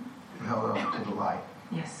 You held it up to the light.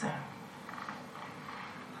 Yes, sir.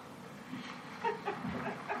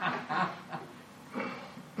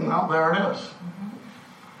 Well, there it is.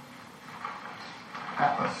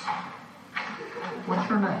 Atlas. What's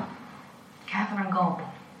your name? Catherine Goebel.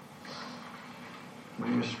 Were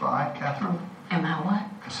you a spy, Catherine? Am I what?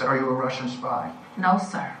 I said, are you a Russian spy? No,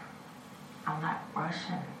 sir. I'm not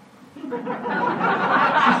Russian.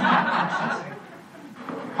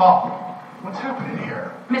 Paul, what's happening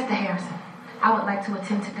here? Mr. Harrison, I would like to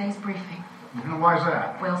attend today's briefing. And why is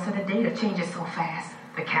that? Well, sir, the data changes so fast.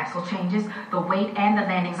 The capsule changes, the weight and the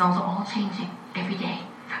landing zones are all changing every day.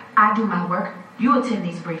 I do my work, you attend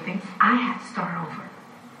these briefings, I have to start over.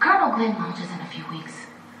 Colonel Glenn launches in a few weeks.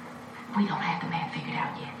 We don't have the man figured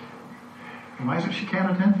out yet. And why is it she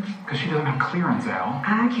can't attend? Because she doesn't have clearance, Al.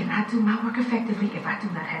 I cannot do my work effectively if I do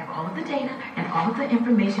not have all of the data and all of the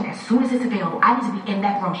information as soon as it's available. I need to be in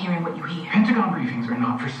that room hearing what you hear. Pentagon briefings are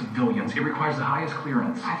not for civilians. It requires the highest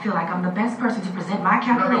clearance. I feel like I'm the best person to present my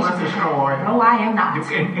calculations. Let this go, are you? No, I am not.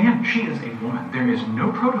 And she is a woman. There is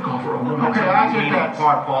no protocol for a woman. Okay, I get that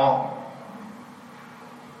part, Paul.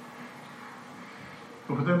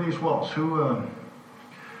 But within these walls, who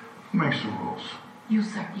makes the rules? You,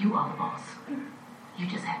 sir. You are the boss. You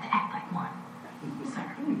just have to act like one, sir.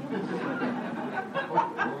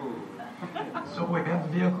 So we have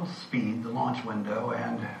the vehicle's speed, the launch window,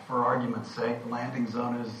 and for argument's sake, the landing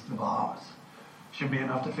zone is the Bahamas. Should be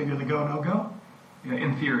enough to figure the go, no go? Yeah,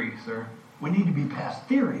 in theory, sir. We need to be past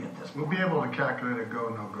theory at this point. We'll be able to calculate a go,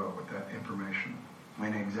 no go with that information.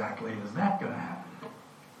 When exactly is that going to happen?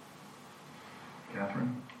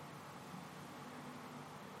 Catherine?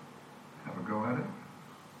 Have a go at it?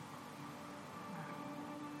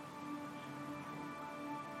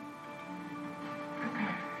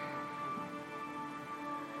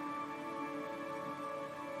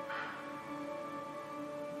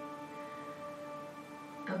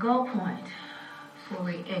 The goal point for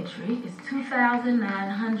re-entry is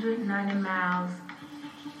 2,990 miles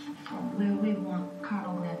where we want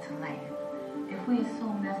Colonel Glenn to land. If we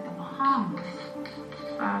assume that's the Bahamas,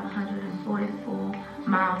 544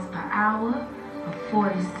 miles per hour,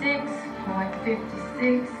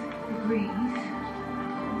 46.56 degrees,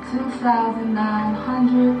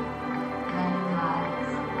 2,900 landing miles.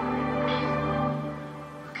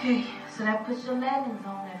 Okay, so that puts your landing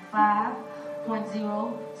zone at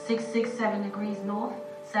 5.0667 degrees north,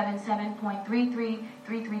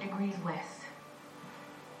 77.3333 degrees west,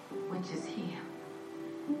 which is here.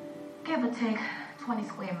 Give or take 20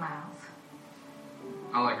 square miles.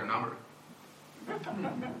 I like her number.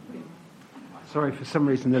 Sorry, for some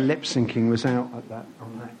reason the lip syncing was out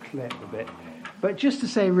on that clip a bit. But just to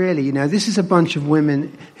say, really, this is a bunch of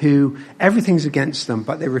women who everything's against them,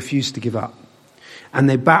 but they refuse to give up. And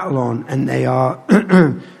they battle on, and they are,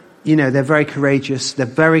 they're very courageous, they're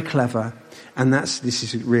very clever, and this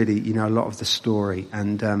is really, a lot of the story.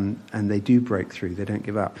 And they do break through, they don't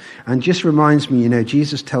give up. And just reminds me,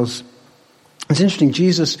 Jesus tells. It's interesting,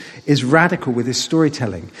 Jesus is radical with his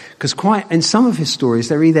storytelling, because in some of his stories,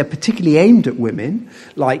 they're either particularly aimed at women,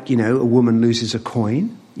 like, a woman loses a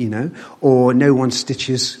coin, or no one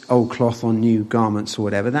stitches old cloth on new garments or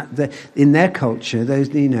whatever. In their culture,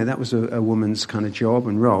 that was a woman's kind of job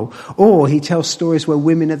and role. Or he tells stories where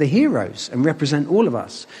women are the heroes and represent all of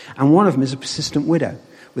us. And one of them is a persistent widow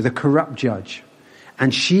with a corrupt judge.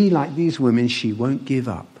 And she, like these women, she won't give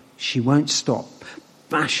up. She won't stop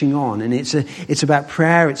bashing on. And it's about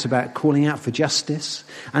prayer, it's about calling out for justice.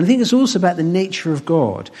 And I think it's also about the nature of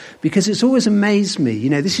God, because it's always amazed me,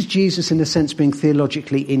 this is Jesus in a sense being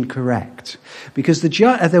theologically incorrect, because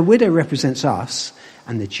the widow represents us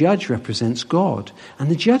and the judge represents God,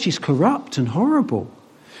 and the judge is corrupt and horrible.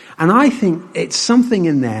 And I think it's something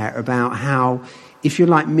in there about how, if you're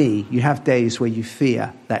like me, you have days where you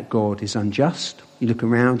fear that God is unjust. You look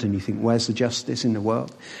around and you think, where's the justice in the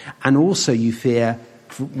world? And also you fear,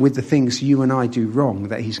 with the things you and I do wrong,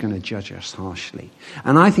 that he's going to judge us harshly.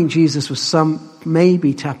 And I think Jesus was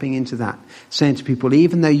maybe tapping into that, saying to people,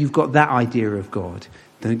 even though you've got that idea of God,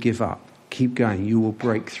 don't give up. Keep going. You will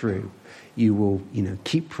break through. You will,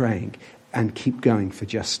 keep praying and keep going for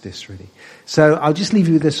justice, really. So I'll just leave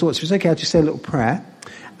you with those thoughts. If it's okay, I'll just say a little prayer.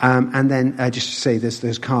 And then just say there's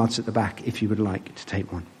those cards at the back if you would like to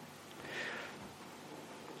take one.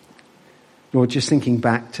 Lord, just thinking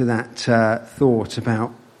back to that thought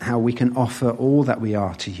about how we can offer all that we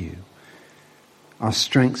are to you. Our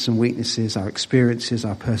strengths and weaknesses, our experiences,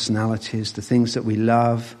 our personalities, the things that we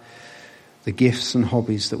love, the gifts and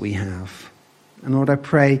hobbies that we have. And Lord, I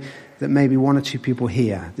pray that maybe one or two people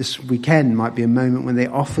here this weekend might be a moment when they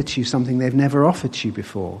offer to you something they've never offered to you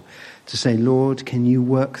before. To say, Lord, can you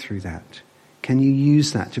work through that? Can you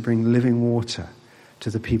use that to bring living water to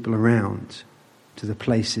the people around, to the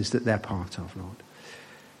places that they're part of, Lord?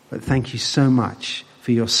 But thank you so much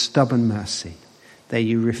for your stubborn mercy that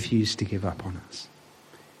you refuse to give up on us.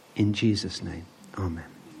 In Jesus' name, amen.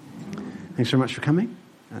 Thanks very much for coming.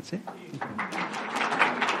 That's it.